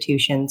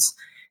institutions,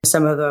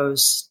 some of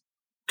those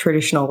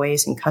traditional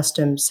ways and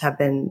customs have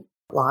been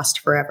lost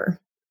forever.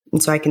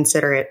 And so I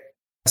consider it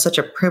such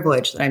a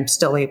privilege that I'm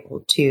still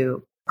able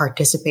to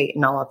participate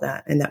in all of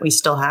that and that we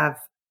still have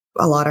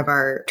a lot of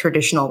our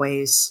traditional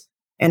ways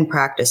and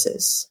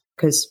practices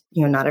because,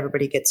 not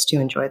everybody gets to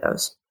enjoy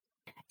those.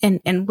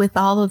 And with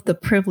all of the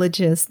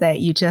privileges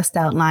that you just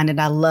outlined,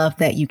 and I love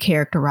that you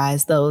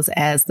characterize those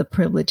as the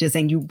privileges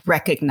and you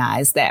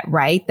recognize that,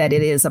 right? That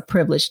it is a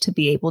privilege to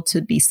be able to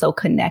be so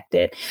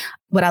connected.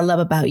 What I love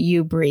about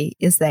you, Bree,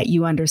 is that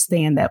you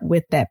understand that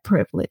with that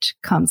privilege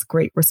comes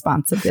great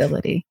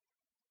responsibility.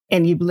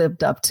 And you've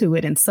lived up to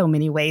it in so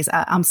many ways.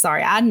 I'm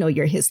sorry, I know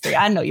your history,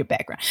 I know your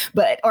background,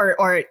 but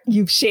or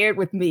you've shared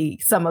with me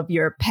some of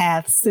your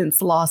paths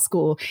since law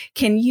school.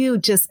 Can you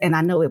just, and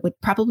I know it would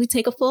probably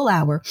take a full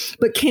hour,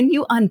 but can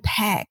you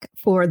unpack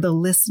for the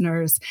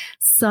listeners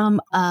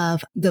some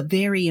of the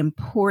very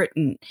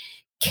important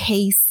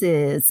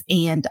cases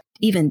and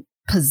even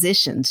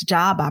positions,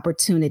 job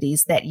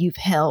opportunities that you've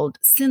held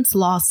since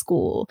law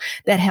school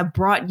that have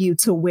brought you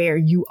to where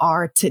you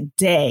are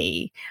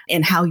today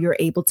and how you're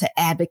able to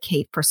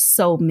advocate for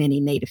so many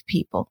Native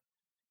people?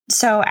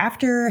 So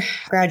after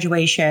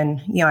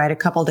graduation, I had a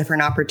couple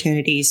different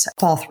opportunities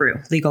fall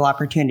through, legal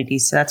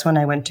opportunities. So that's when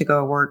I went to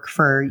go work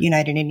for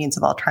United Indians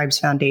of All Tribes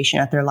Foundation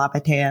at their La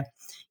Patea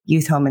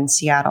youth home in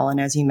Seattle. And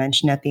as you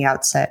mentioned at the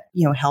outset,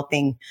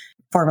 helping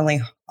formerly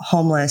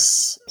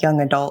homeless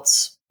young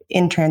adults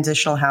in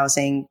transitional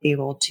housing be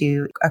able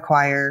to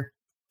acquire,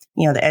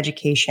 the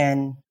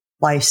education,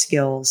 life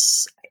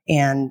skills,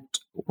 and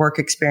work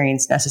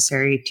experience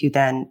necessary to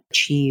then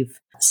achieve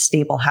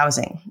stable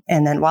housing.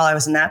 And then while I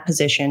was in that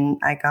position,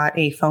 I got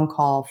a phone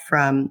call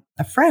from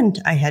a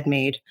friend I had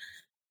made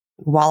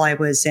while I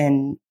was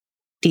in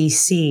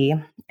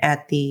DC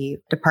at the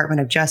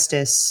Department of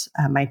Justice,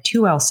 my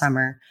 2L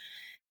summer.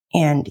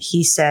 And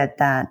he said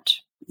that,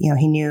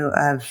 he knew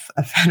of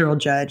a federal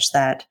judge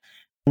that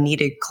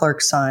needed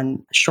clerks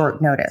on short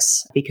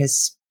notice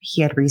because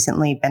he had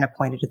recently been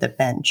appointed to the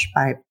bench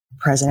by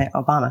President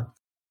Obama.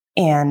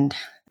 And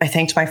I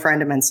thanked my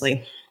friend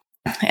immensely.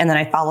 And then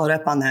I followed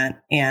up on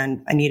that,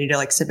 and I needed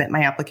to submit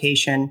my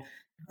application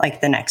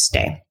the next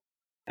day.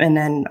 And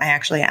then I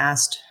actually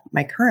asked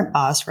my current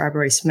boss, Rob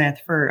Roy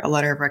Smith, for a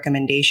letter of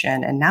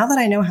recommendation. And now that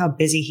I know how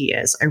busy he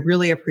is, I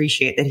really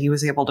appreciate that he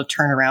was able to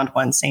turn around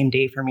one same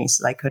day for me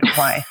so I could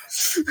apply.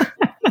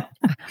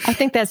 I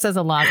think that says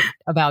a lot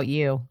about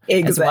you.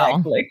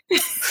 Exactly.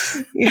 As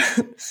well. Yeah.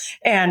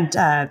 And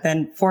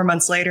then 4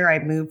 months later, I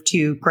moved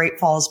to Great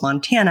Falls,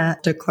 Montana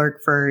to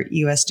clerk for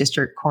U.S.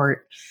 District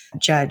Court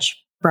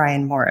Judge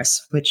Brian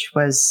Morris, which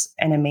was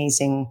an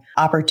amazing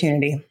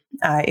opportunity.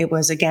 It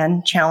was,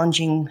 again,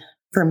 challenging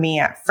for me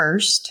at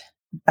first,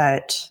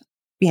 but,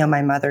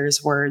 my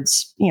mother's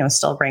words,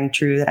 still rang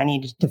true that I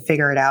needed to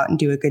figure it out and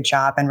do a good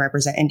job and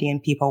represent Indian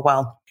people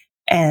well.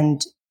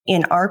 And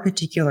in our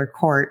particular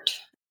court,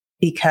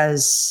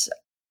 because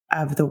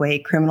of the way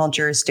criminal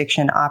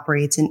jurisdiction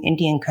operates in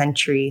Indian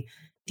country,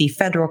 the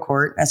federal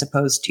court, as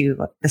opposed to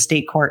the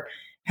state court,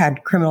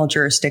 had criminal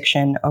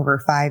jurisdiction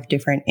over 5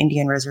 different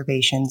Indian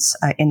reservations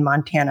in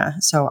Montana.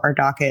 So our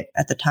docket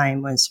at the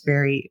time was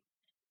very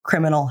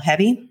criminal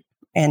heavy.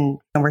 And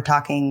we're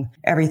talking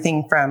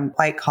everything from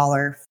white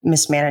collar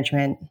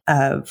mismanagement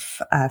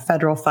of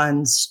federal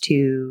funds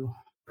to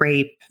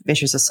rape,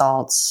 vicious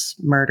assaults,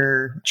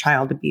 murder,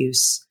 child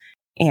abuse,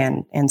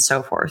 and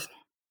so forth.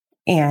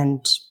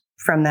 And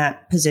from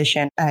that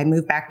position, I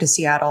moved back to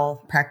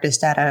Seattle,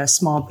 practiced at a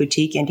small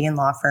boutique Indian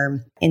law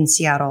firm in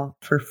Seattle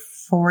for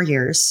 4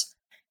 years.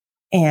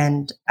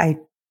 And I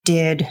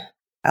did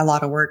a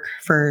lot of work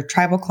for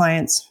tribal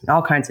clients,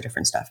 all kinds of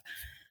different stuff.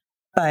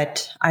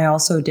 But I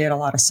also did a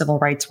lot of civil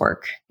rights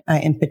work,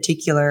 in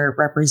particular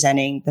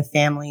representing the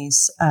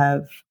families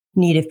of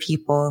Native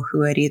people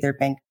who had either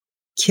been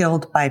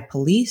killed by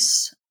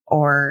police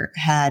or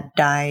had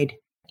died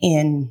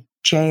in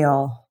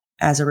jail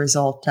as a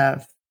result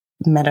of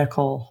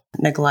medical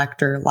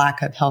neglect or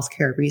lack of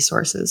healthcare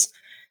resources.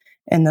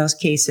 And those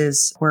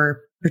cases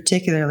were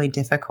particularly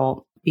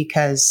difficult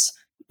because,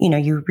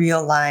 you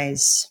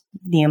realize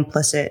the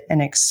implicit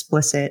and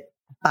explicit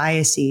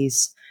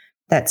biases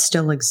that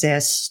still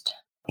exist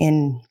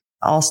in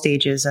all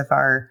stages of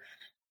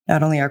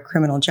not only our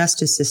criminal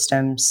justice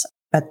systems,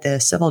 but the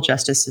civil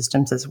justice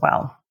systems as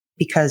well.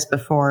 Because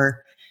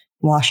before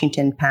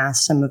Washington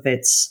passed some of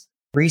its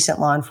recent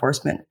law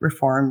enforcement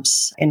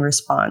reforms in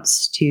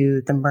response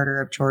to the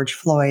murder of George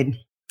Floyd,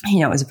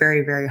 it was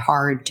very, very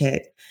hard to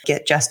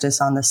get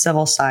justice on the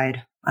civil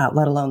side,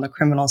 let alone the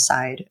criminal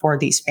side, for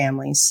these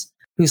families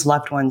whose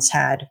loved ones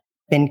had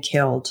been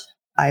killed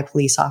by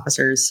police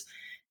officers.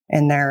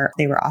 And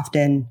they were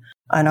often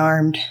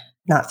unarmed,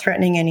 not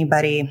threatening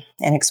anybody,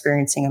 and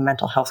experiencing a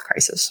mental health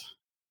crisis.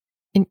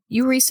 And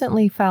you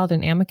recently filed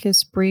an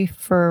amicus brief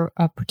for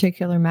a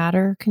particular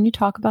matter. Can you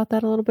talk about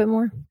that a little bit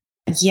more?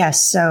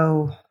 Yes.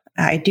 So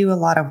I do a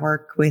lot of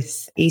work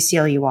with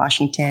ACLU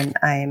Washington.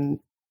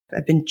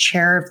 I've been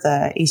chair of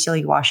the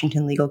ACLU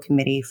Washington Legal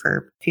Committee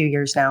for a few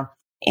years now.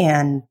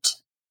 And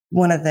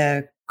one of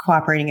the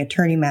cooperating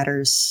attorney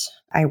matters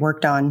I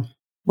worked on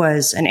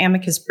was an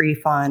amicus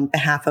brief on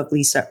behalf of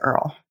Lisa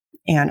Earle.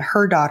 And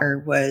her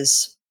daughter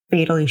was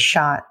fatally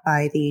shot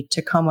by the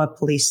Tacoma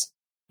police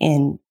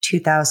in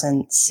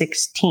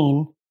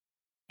 2016.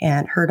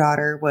 And her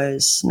daughter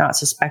was not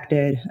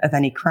suspected of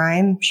any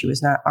crime. She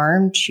was not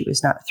armed. She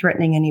was not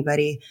threatening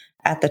anybody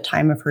at the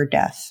time of her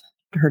death.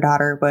 Her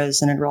daughter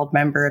was an enrolled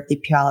member of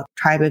the Puyallup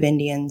Tribe of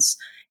Indians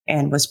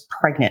and was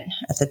pregnant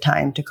at the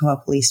time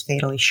Tacoma police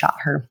fatally shot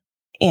her.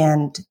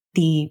 And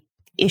the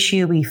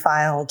issue we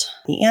filed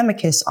the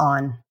amicus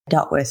on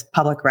dealt with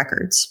public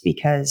records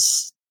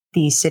because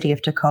the city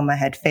of Tacoma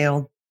had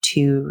failed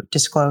to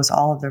disclose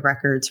all of the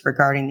records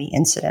regarding the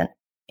incident.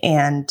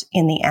 And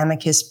in the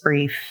amicus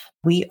brief,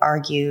 we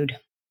argued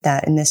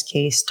that in this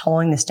case,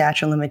 tolling the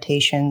statute of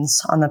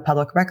limitations on the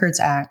Public Records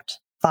Act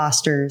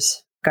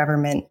fosters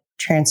government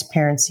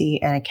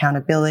transparency and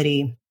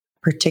accountability,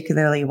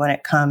 particularly when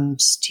it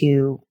comes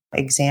to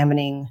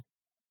examining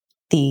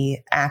the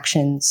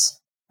actions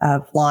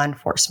of law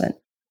enforcement.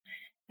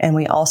 And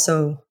we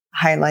also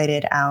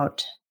highlighted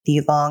out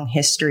the long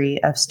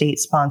history of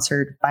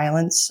state-sponsored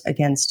violence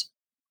against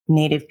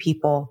Native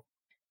people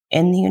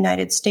in the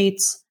United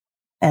States,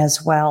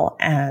 as well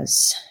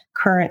as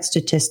current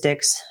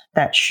statistics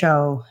that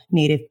show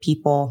Native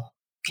people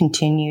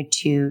continue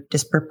to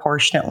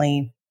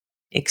disproportionately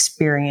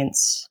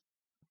experience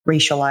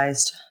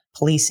racialized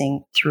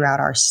policing throughout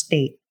our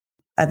state.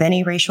 Of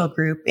any racial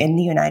group in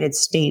the United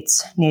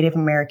States, Native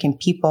American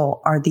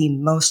people are the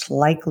most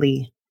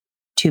likely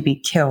to be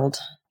killed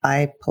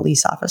by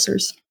police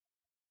officers.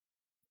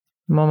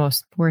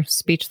 We're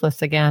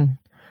speechless again.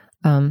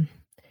 And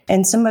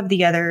some of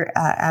the other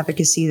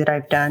advocacy that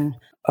I've done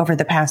over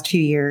the past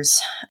few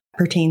years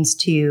pertains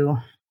to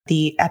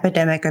the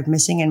epidemic of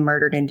missing and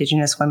murdered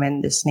Indigenous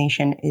women this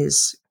nation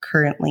is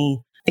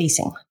currently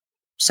facing.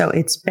 So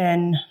it's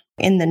been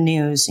in the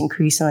news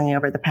increasingly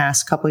over the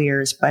past couple of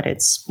years, but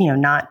it's,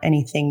 not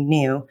anything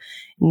new.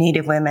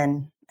 Native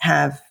women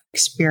have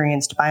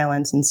experienced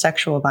violence and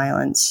sexual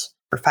violence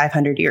for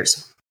 500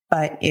 years,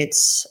 but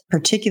it's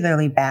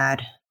particularly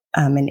bad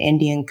in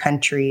Indian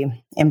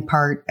country, in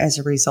part as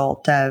a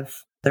result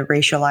of the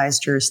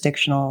racialized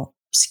jurisdictional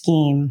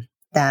scheme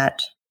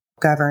that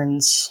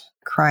governs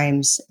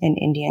crimes in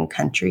Indian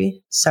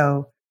country.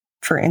 So,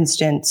 for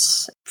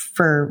instance,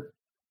 for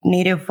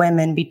Native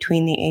women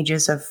between the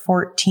ages of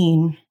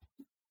 14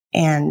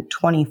 and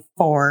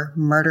 24,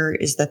 murder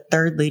is the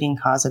third leading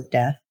cause of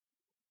death.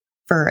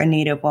 For a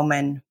Native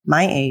woman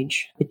my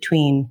age,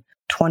 between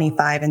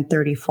 25 and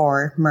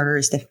 34, murder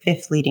is the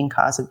fifth leading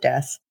cause of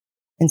death.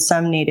 In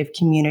some Native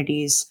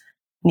communities,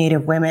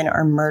 Native women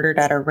are murdered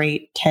at a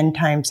rate 10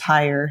 times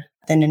higher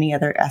than any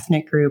other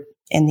ethnic group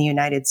in the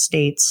United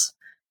States.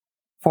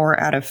 4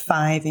 out of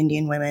 5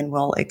 Indian women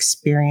will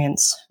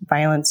experience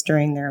violence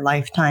during their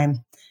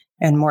lifetime,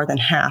 and more than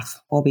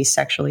half will be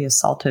sexually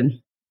assaulted.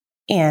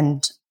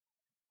 And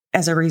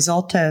as a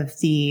result of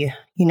the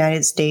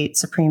United States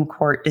Supreme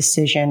Court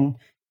decision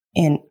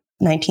in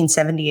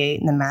 1978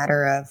 in the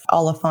matter of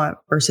Oliphant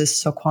versus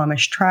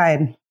Suquamish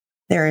tribe,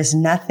 there is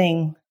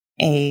nothing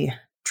a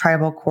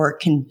tribal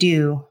court can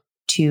do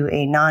to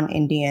a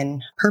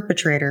non-Indian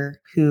perpetrator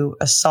who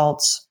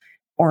assaults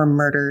or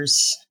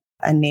murders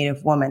a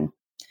Native woman.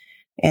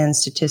 And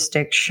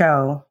statistics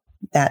show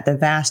that the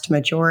vast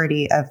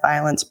majority of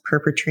violence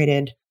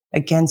perpetrated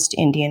against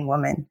Indian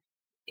women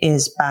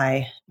is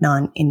by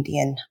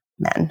non-Indian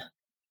men.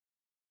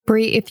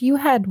 Bree, if you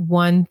had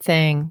one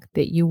thing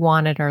that you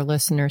wanted our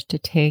listeners to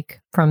take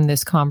from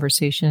this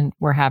conversation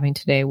we're having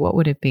today, what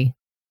would it be?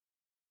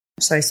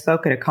 So I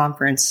spoke at a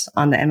conference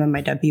on the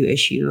MMIW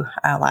issue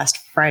last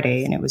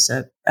Friday, and it was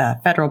a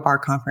federal bar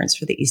conference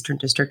for the Eastern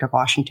District of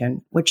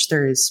Washington, which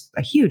there is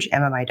a huge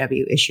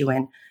MMIW issue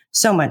in.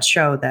 So much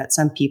so that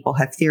some people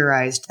have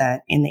theorized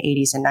that in the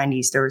 80s and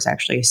 90s, there was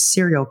actually a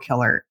serial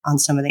killer on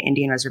some of the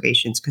Indian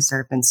reservations because there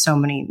have been so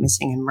many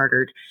missing and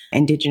murdered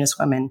Indigenous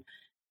women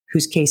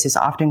whose cases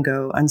often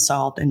go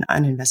unsolved and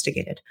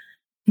uninvestigated.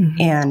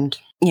 Mm-hmm. And,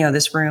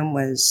 this room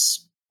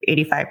was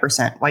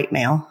 85% white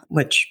male,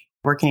 which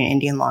working in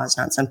Indian law is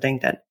not something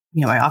that,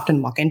 I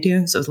often walk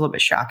into. So it was a little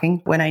bit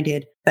shocking when I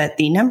did. But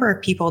the number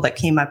of people that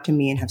came up to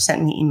me and have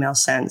sent me emails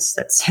since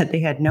that said they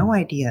had no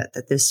idea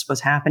that this was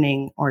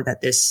happening or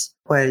that this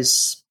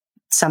was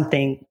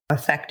something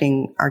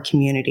affecting our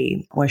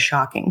community was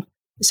shocking.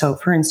 So,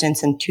 for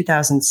instance, in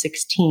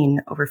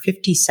 2016, over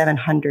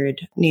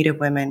 5,700 Native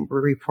women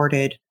were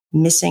reported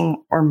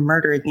missing or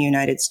murdered in the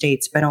United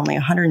States, but only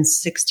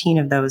 116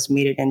 of those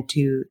made it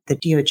into the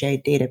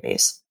DOJ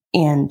database.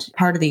 And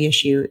part of the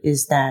issue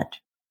is that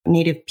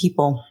Native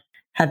people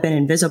have been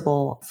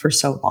invisible for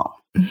so long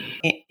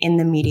in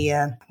the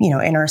media,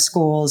 in our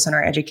schools and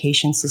our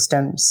education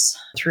systems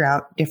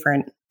throughout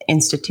different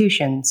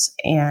institutions.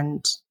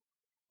 And,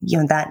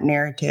 that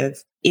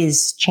narrative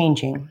is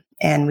changing.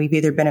 And we've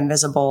either been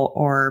invisible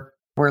or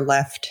we're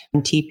left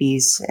in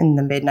teepees in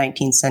the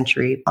mid-19th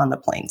century on the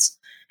plains.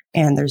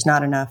 And there's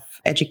not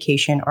enough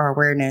education or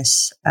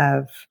awareness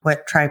of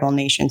what tribal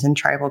nations and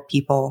tribal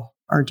people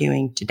are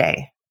doing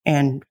today.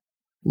 And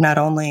not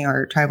only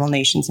are tribal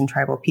nations and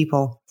tribal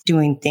people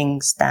doing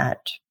things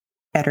that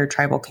better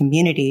tribal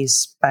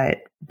communities, but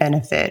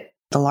benefit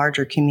the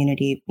larger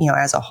community,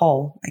 as a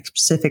whole, like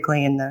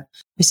specifically in the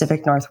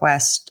Pacific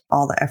Northwest,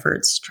 all the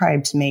efforts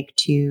tribes make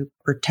to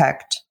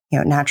protect,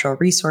 natural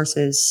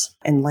resources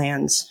and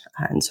lands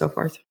and so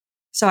forth.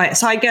 So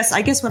I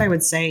guess what I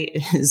would say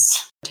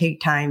is take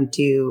time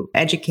to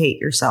educate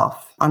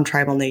yourself on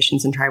tribal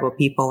nations and tribal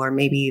people, or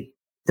maybe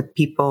the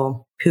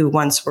people who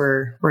once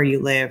were where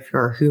you live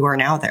or who are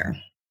now there.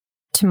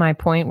 to my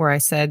point where I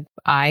said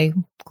I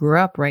grew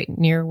up right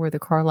near where the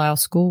Carlisle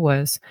School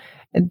was.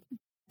 And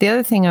the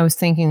other thing I was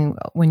thinking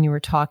when you were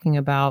talking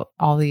about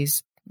all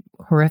these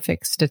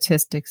horrific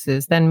statistics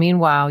is then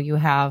meanwhile you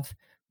have,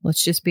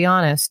 let's just be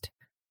honest,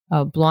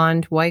 a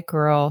blonde white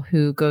girl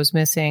who goes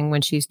missing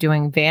when she's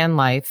doing van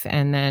life,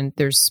 and then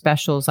there's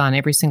specials on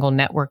every single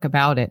network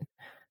about it.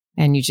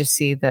 And you just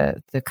see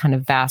the kind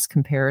of vast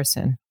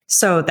comparison.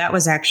 So that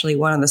was actually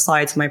one of the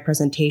slides of my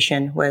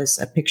presentation was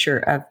a picture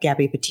of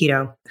Gabby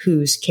Petito,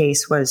 whose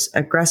case was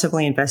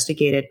aggressively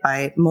investigated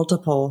by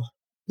multiple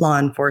law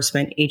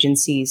enforcement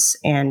agencies.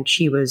 And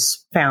she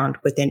was found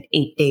within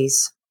 8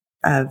 days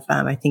of,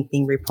 I think,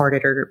 being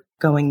reported or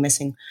going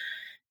missing.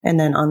 And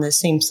then on the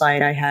same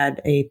slide, I had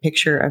a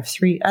picture of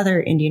 3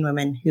 other Indian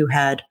women who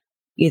had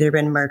either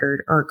been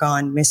murdered or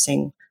gone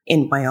missing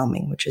in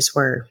Wyoming, which is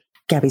where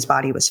Gabby's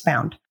body was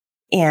found.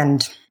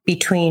 And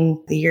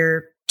between the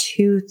year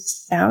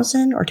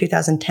 2000 or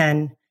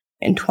 2010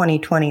 and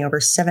 2020, over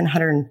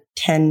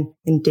 710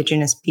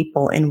 Indigenous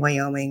people in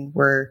Wyoming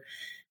were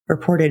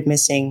reported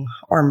missing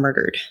or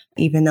murdered.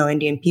 Even though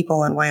Indian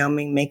people in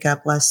Wyoming make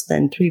up less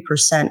than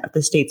 3% of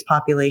the state's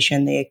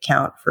population, they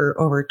account for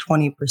over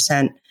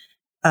 20%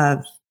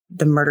 of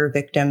the murder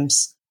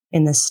victims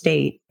in the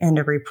state. And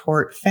a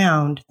report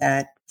found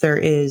that there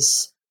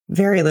is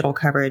very little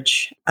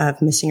coverage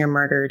of missing or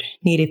murdered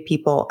Native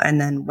people.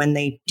 And then when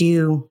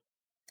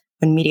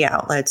media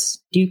outlets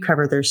do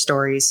cover their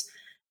stories,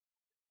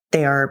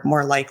 they are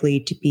more likely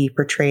to be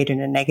portrayed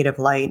in a negative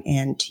light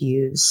and to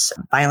use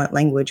violent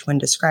language when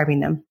describing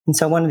them. And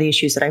so one of the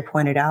issues that I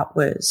pointed out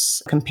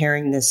was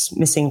comparing this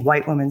missing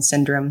white woman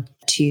syndrome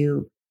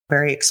to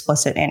very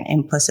explicit and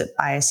implicit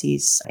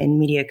biases in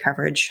media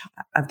coverage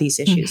of these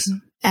issues. Mm-hmm.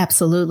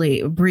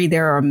 Absolutely. Bree,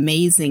 there are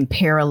amazing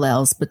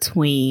parallels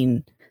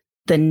between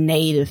the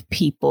Native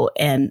people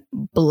and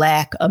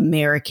Black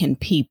American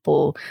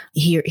people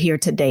here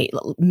today.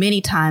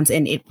 Many times,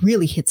 and it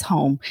really hits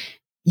home.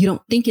 You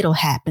don't think it'll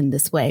happen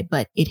this way,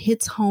 but it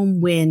hits home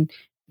when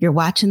you're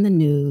watching the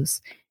news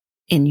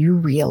and you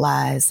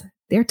realize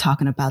they're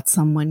talking about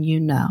someone you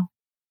know.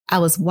 I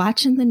was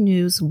watching the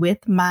news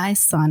with my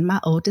son, my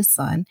oldest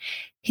son.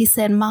 He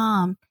said,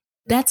 "Mom,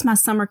 that's my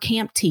summer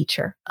camp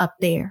teacher up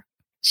there.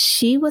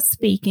 She was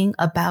speaking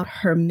about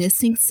her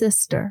missing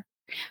sister.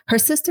 Her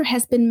sister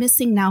has been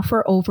missing now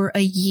for over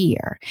a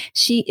year.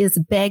 She is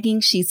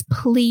begging, she's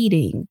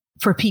pleading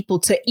for people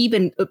to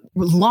even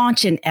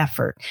launch an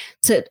effort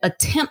to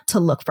attempt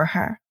to look for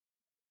her.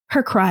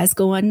 Her cries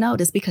go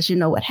unnoticed because you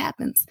know what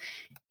happens.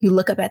 You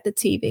look up at the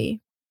TV,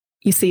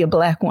 you see a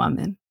Black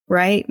woman,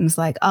 right? And it's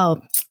like,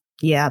 oh,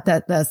 yeah,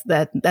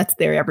 that's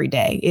there every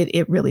day.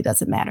 It really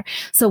doesn't matter.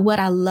 So what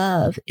I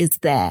love is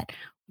that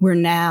we're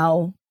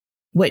now,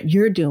 what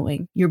you're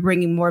doing, you're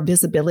bringing more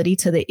visibility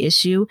to the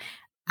issue.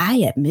 I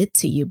admit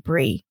to you,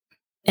 Bree,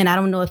 and I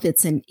don't know if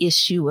it's an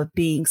issue of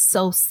being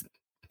so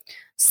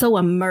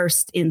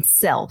immersed in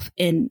self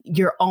and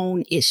your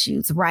own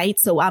issues, right?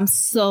 So I'm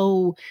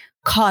so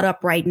caught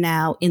up right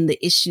now in the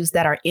issues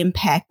that are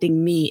impacting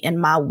me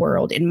and my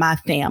world and my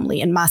family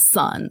and my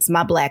sons,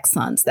 my Black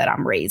sons that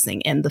I'm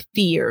raising, and the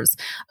fears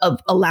of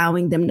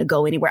allowing them to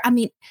go anywhere. I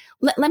mean,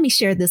 let me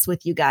share this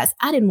with you guys.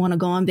 I didn't want to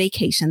go on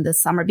vacation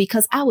this summer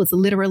because I was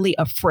literally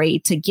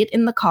afraid to get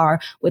in the car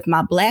with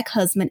my Black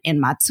husband and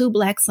my 2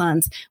 Black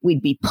sons.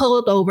 We'd be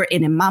pulled over,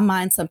 and in my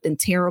mind, something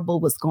terrible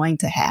was going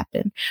to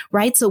happen,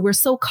 right? So we're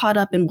so caught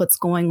up in what's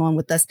going on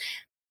with us.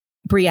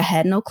 Bree, I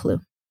had no clue.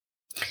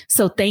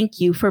 So thank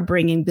you for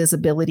bringing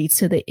visibility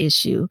to the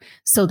issue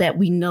so that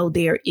we know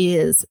there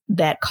is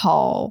that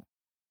call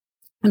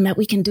and that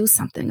we can do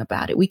something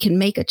about it. We can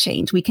make a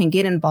change. We can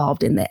get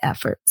involved in the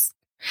efforts.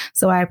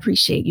 So I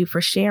appreciate you for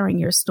sharing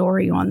your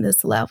story on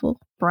this level.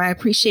 Or I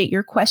appreciate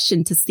your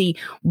question to see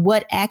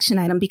what action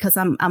item, because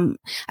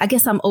I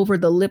guess I'm over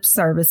the lip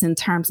service in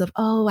terms of,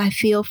 oh, I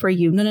feel for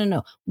you.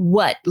 No.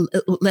 What?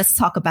 Let's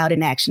talk about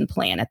an action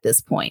plan at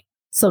this point.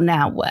 So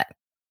now what?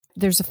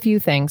 There's a few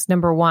things.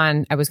 Number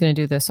one, I was going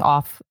to do this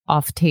off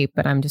tape,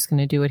 but I'm just going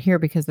to do it here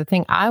because the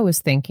thing I was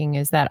thinking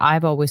is that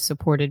I've always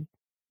supported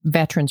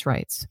veterans'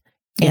 rights.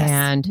 Yes.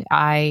 And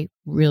I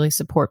really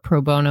support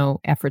pro bono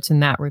efforts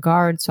in that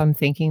regard. So I'm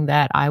thinking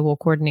that I will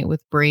coordinate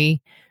with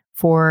Bree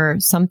for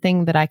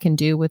something that I can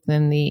do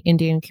within the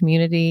Indian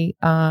community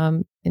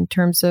in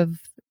terms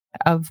of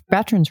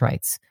veterans'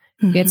 rights.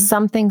 Mm-hmm. It's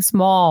something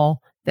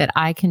small that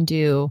I can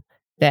do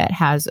that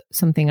has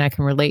something I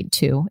can relate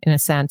to in a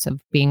sense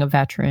of being a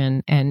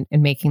veteran and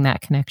making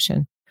that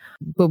connection.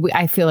 But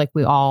I feel like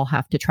we all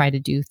have to try to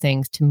do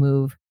things to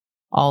move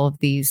all of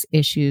these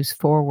issues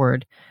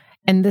forward.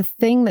 And the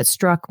thing that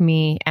struck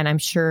me, and I'm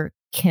sure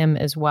Kim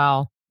as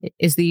well,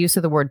 is the use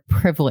of the word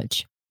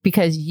privilege.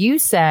 Because you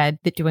said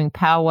that doing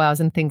powwows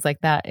and things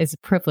like that is a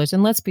privilege.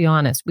 And let's be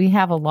honest, we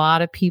have a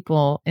lot of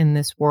people in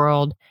this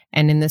world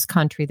and in this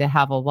country that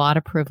have a lot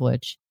of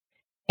privilege.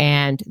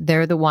 And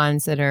they're the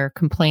ones that are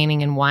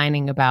complaining and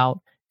whining about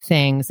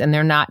things. And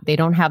they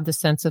don't have the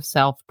sense of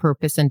self,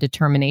 purpose, and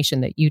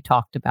determination that you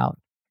talked about.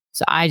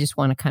 So I just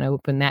want to kind of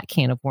open that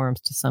can of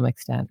worms to some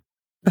extent.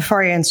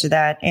 before I answer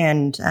that,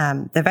 and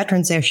the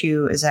veterans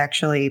issue is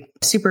actually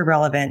super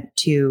relevant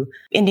to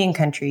Indian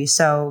country.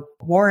 So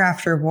war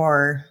after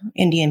war,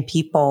 Indian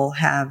people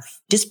have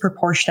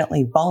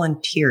disproportionately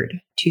volunteered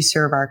to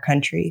serve our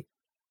country,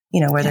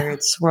 whether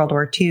it's World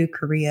War II,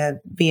 Korea,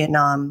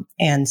 Vietnam,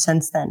 and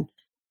since then.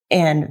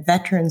 And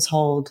veterans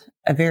hold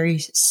a very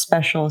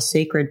special,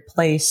 sacred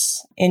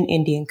place in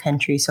Indian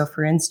country. So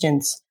for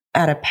instance,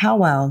 at a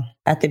powwow,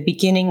 at the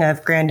beginning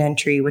of grand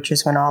entry, which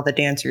is when all the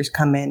dancers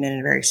come in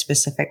a very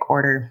specific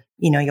order,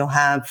 you'll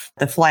have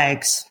the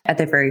flags at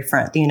the very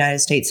front, the United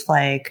States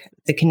flag,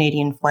 the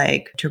Canadian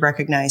flag to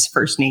recognize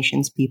First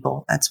Nations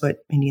people. That's what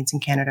Indians in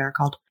Canada are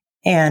called.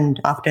 And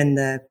often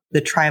the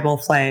tribal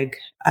flag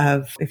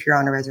of if you're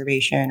on a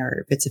reservation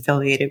or if it's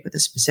affiliated with a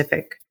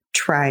specific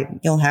tribe,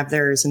 you'll have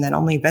theirs. And then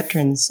only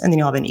veterans, and then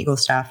you'll have an eagle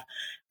staff,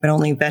 but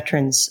only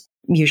veterans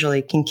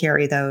usually can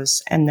carry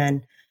those. And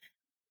then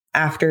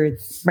after,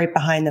 right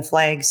behind the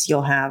flags,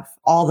 you'll have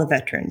all the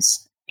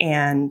veterans.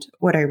 And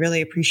what I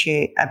really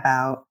appreciate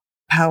about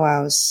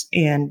powwows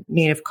and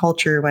Native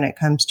culture when it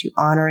comes to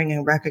honoring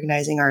and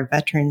recognizing our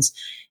veterans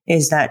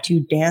is that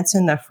to dance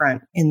in the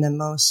front in the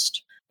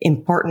most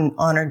important,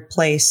 honored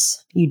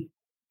place,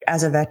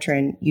 as a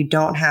veteran, you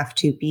don't have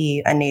to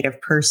be a Native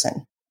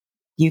person.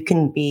 You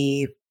can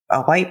be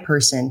a white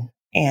person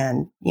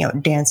and,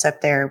 dance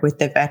up there with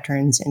the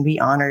veterans and be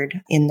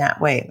honored in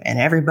that way. And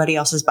everybody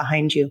else is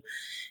behind you.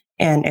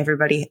 And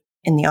everybody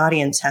in the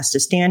audience has to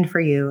stand for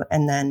you.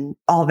 And then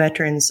all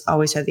veterans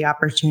always have the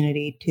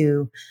opportunity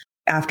to,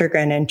 after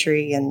grand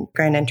entry and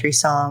grand entry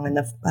song and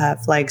the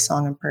flag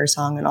song and prayer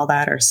song and all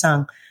that are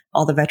sung,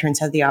 all the veterans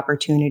have the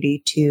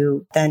opportunity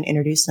to then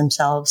introduce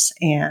themselves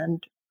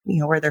and,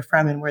 where they're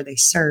from and where they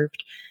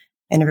served.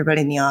 And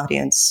everybody in the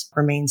audience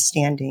remains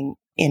standing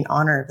in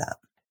honor of that.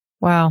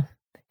 Wow.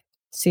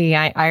 See,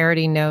 I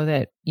already know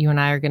that you and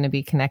I are going to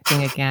be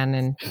connecting again,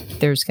 and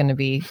there's going to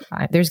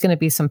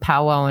be some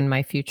powwow in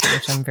my future,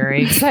 which I'm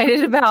very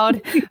excited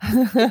about.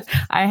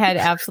 I had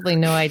absolutely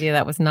no idea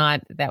that was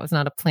not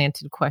a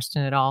planted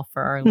question at all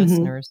for our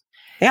listeners.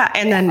 Yeah,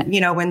 and then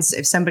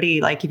if somebody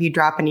if you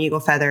drop an eagle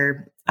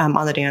feather on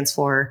the dance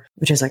floor,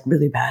 which is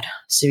really bad,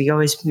 so you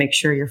always make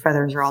sure your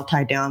feathers are all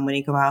tied down when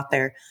you go out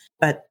there.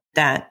 But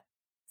that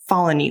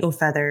fallen eagle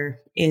feather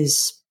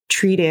is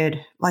treated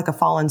like a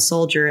fallen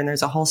soldier, and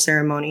there's a whole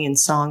ceremony and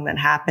song that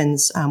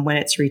happens when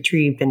it's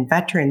retrieved, and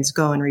veterans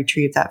go and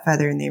retrieve that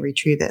feather, and they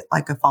retrieve it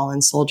like a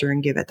fallen soldier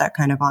and give it that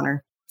kind of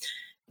honor.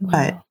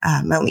 Wow.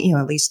 But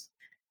at least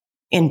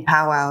in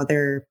powwow,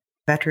 their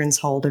veterans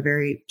hold a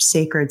very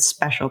sacred,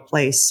 special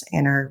place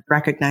and are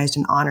recognized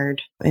and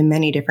honored in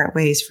many different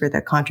ways for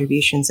the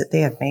contributions that they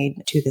have made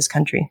to this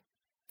country.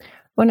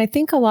 Well, and I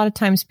think a lot of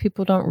times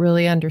people don't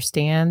really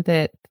understand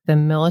that the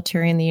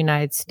military in the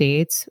United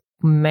States,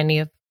 many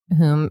of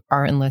whom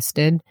are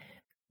enlisted,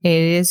 it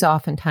is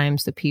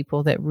oftentimes the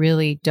people that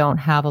really don't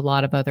have a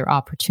lot of other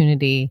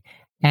opportunity.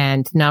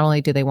 And not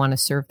only do they want to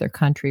serve their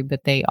country,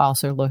 but they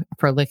also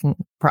looking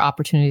for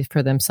opportunities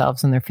for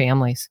themselves and their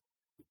families.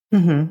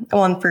 Mm-hmm.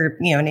 Well, and for,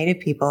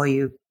 Native people,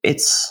 you get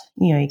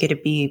to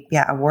be,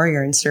 a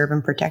warrior and serve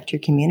and protect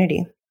your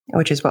community,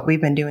 which is what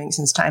we've been doing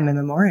since time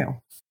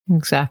immemorial.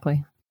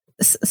 Exactly.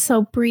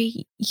 So,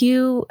 Bree,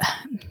 you've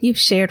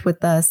shared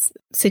with us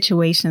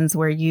situations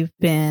where you've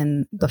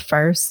been the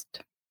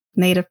first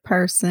Native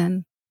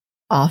person,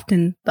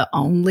 often the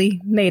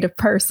only Native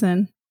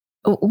person.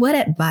 What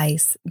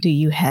advice do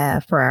you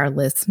have for our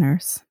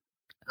listeners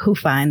who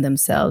find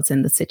themselves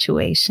in the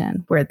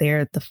situation where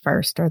they're the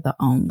first or the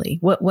only?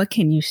 What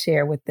can you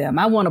share with them?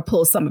 I want to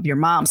pull some of your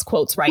mom's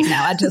quotes right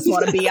now. I just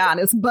want to be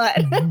honest, but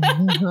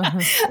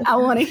I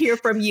want to hear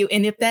from you.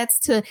 And if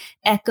that's to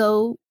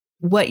echo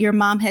what your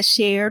mom has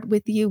shared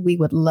with you, we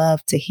would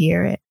love to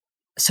hear it.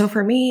 So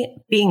for me,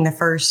 being the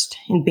first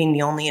and being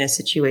the only in a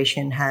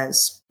situation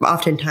has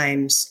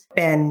oftentimes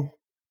been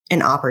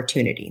an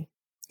opportunity.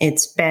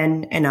 It's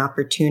been an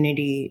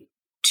opportunity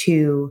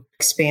to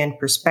expand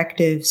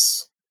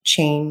perspectives,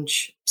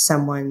 change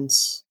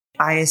someone's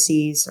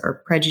biases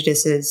or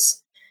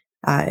prejudices.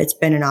 It's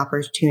been an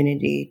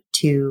opportunity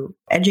to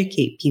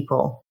educate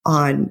people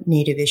on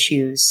Native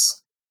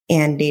issues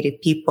and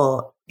Native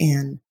people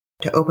and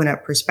to open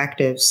up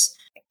perspectives.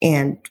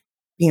 And,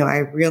 I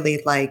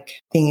really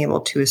like being able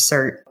to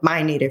assert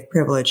my Native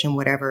privilege in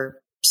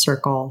whatever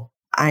circle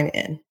I'm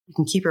in. You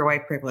can keep your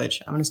white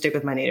privilege. I'm going to stick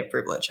with my Native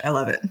privilege. I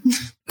love it.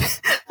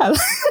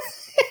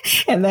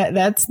 And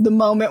that's the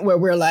moment where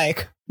we're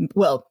like,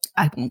 well,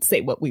 I won't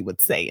say what we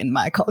would say in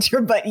my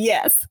culture, but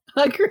yes,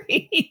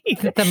 agree.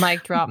 The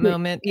mic drop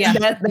moment. Yeah,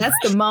 that's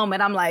the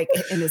moment. I'm like,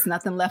 and there's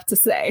nothing left to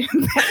say.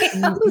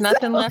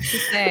 Nothing left to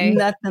say.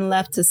 Nothing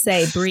left to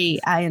say.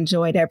 Bree, I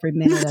enjoyed every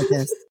minute of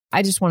this.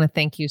 I just want to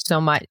thank you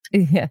so much.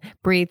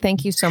 Bree,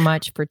 thank you so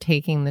much for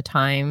taking the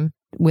time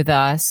with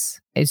us.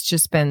 It's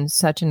just been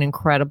such an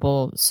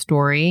incredible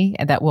story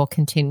that will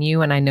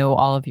continue. And I know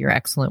all of your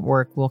excellent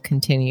work will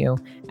continue.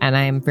 And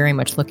I am very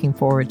much looking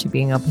forward to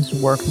being able to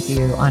work with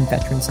you on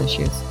veterans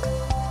issues.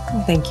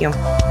 Thank you.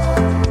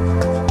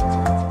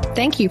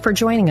 Thank you for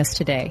joining us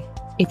today.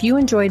 If you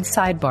enjoyed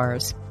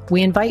Sidebars,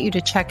 we invite you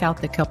to check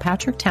out the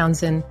Kilpatrick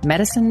Townsend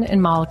Medicine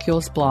and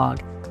Molecules blog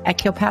at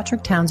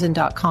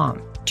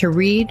kilpatricktownsend.com to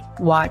read,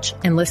 watch,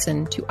 and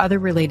listen to other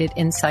related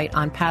insight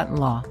on patent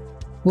law.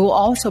 We'll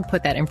also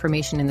put that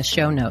information in the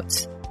show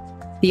notes.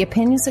 The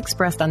opinions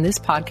expressed on this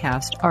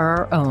podcast are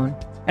our own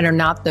and are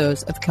not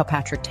those of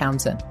Kilpatrick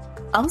Townsend.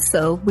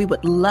 Also, we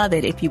would love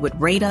it if you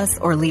would rate us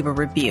or leave a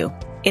review.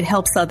 It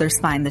helps others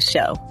find the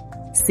show.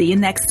 See you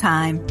next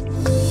time.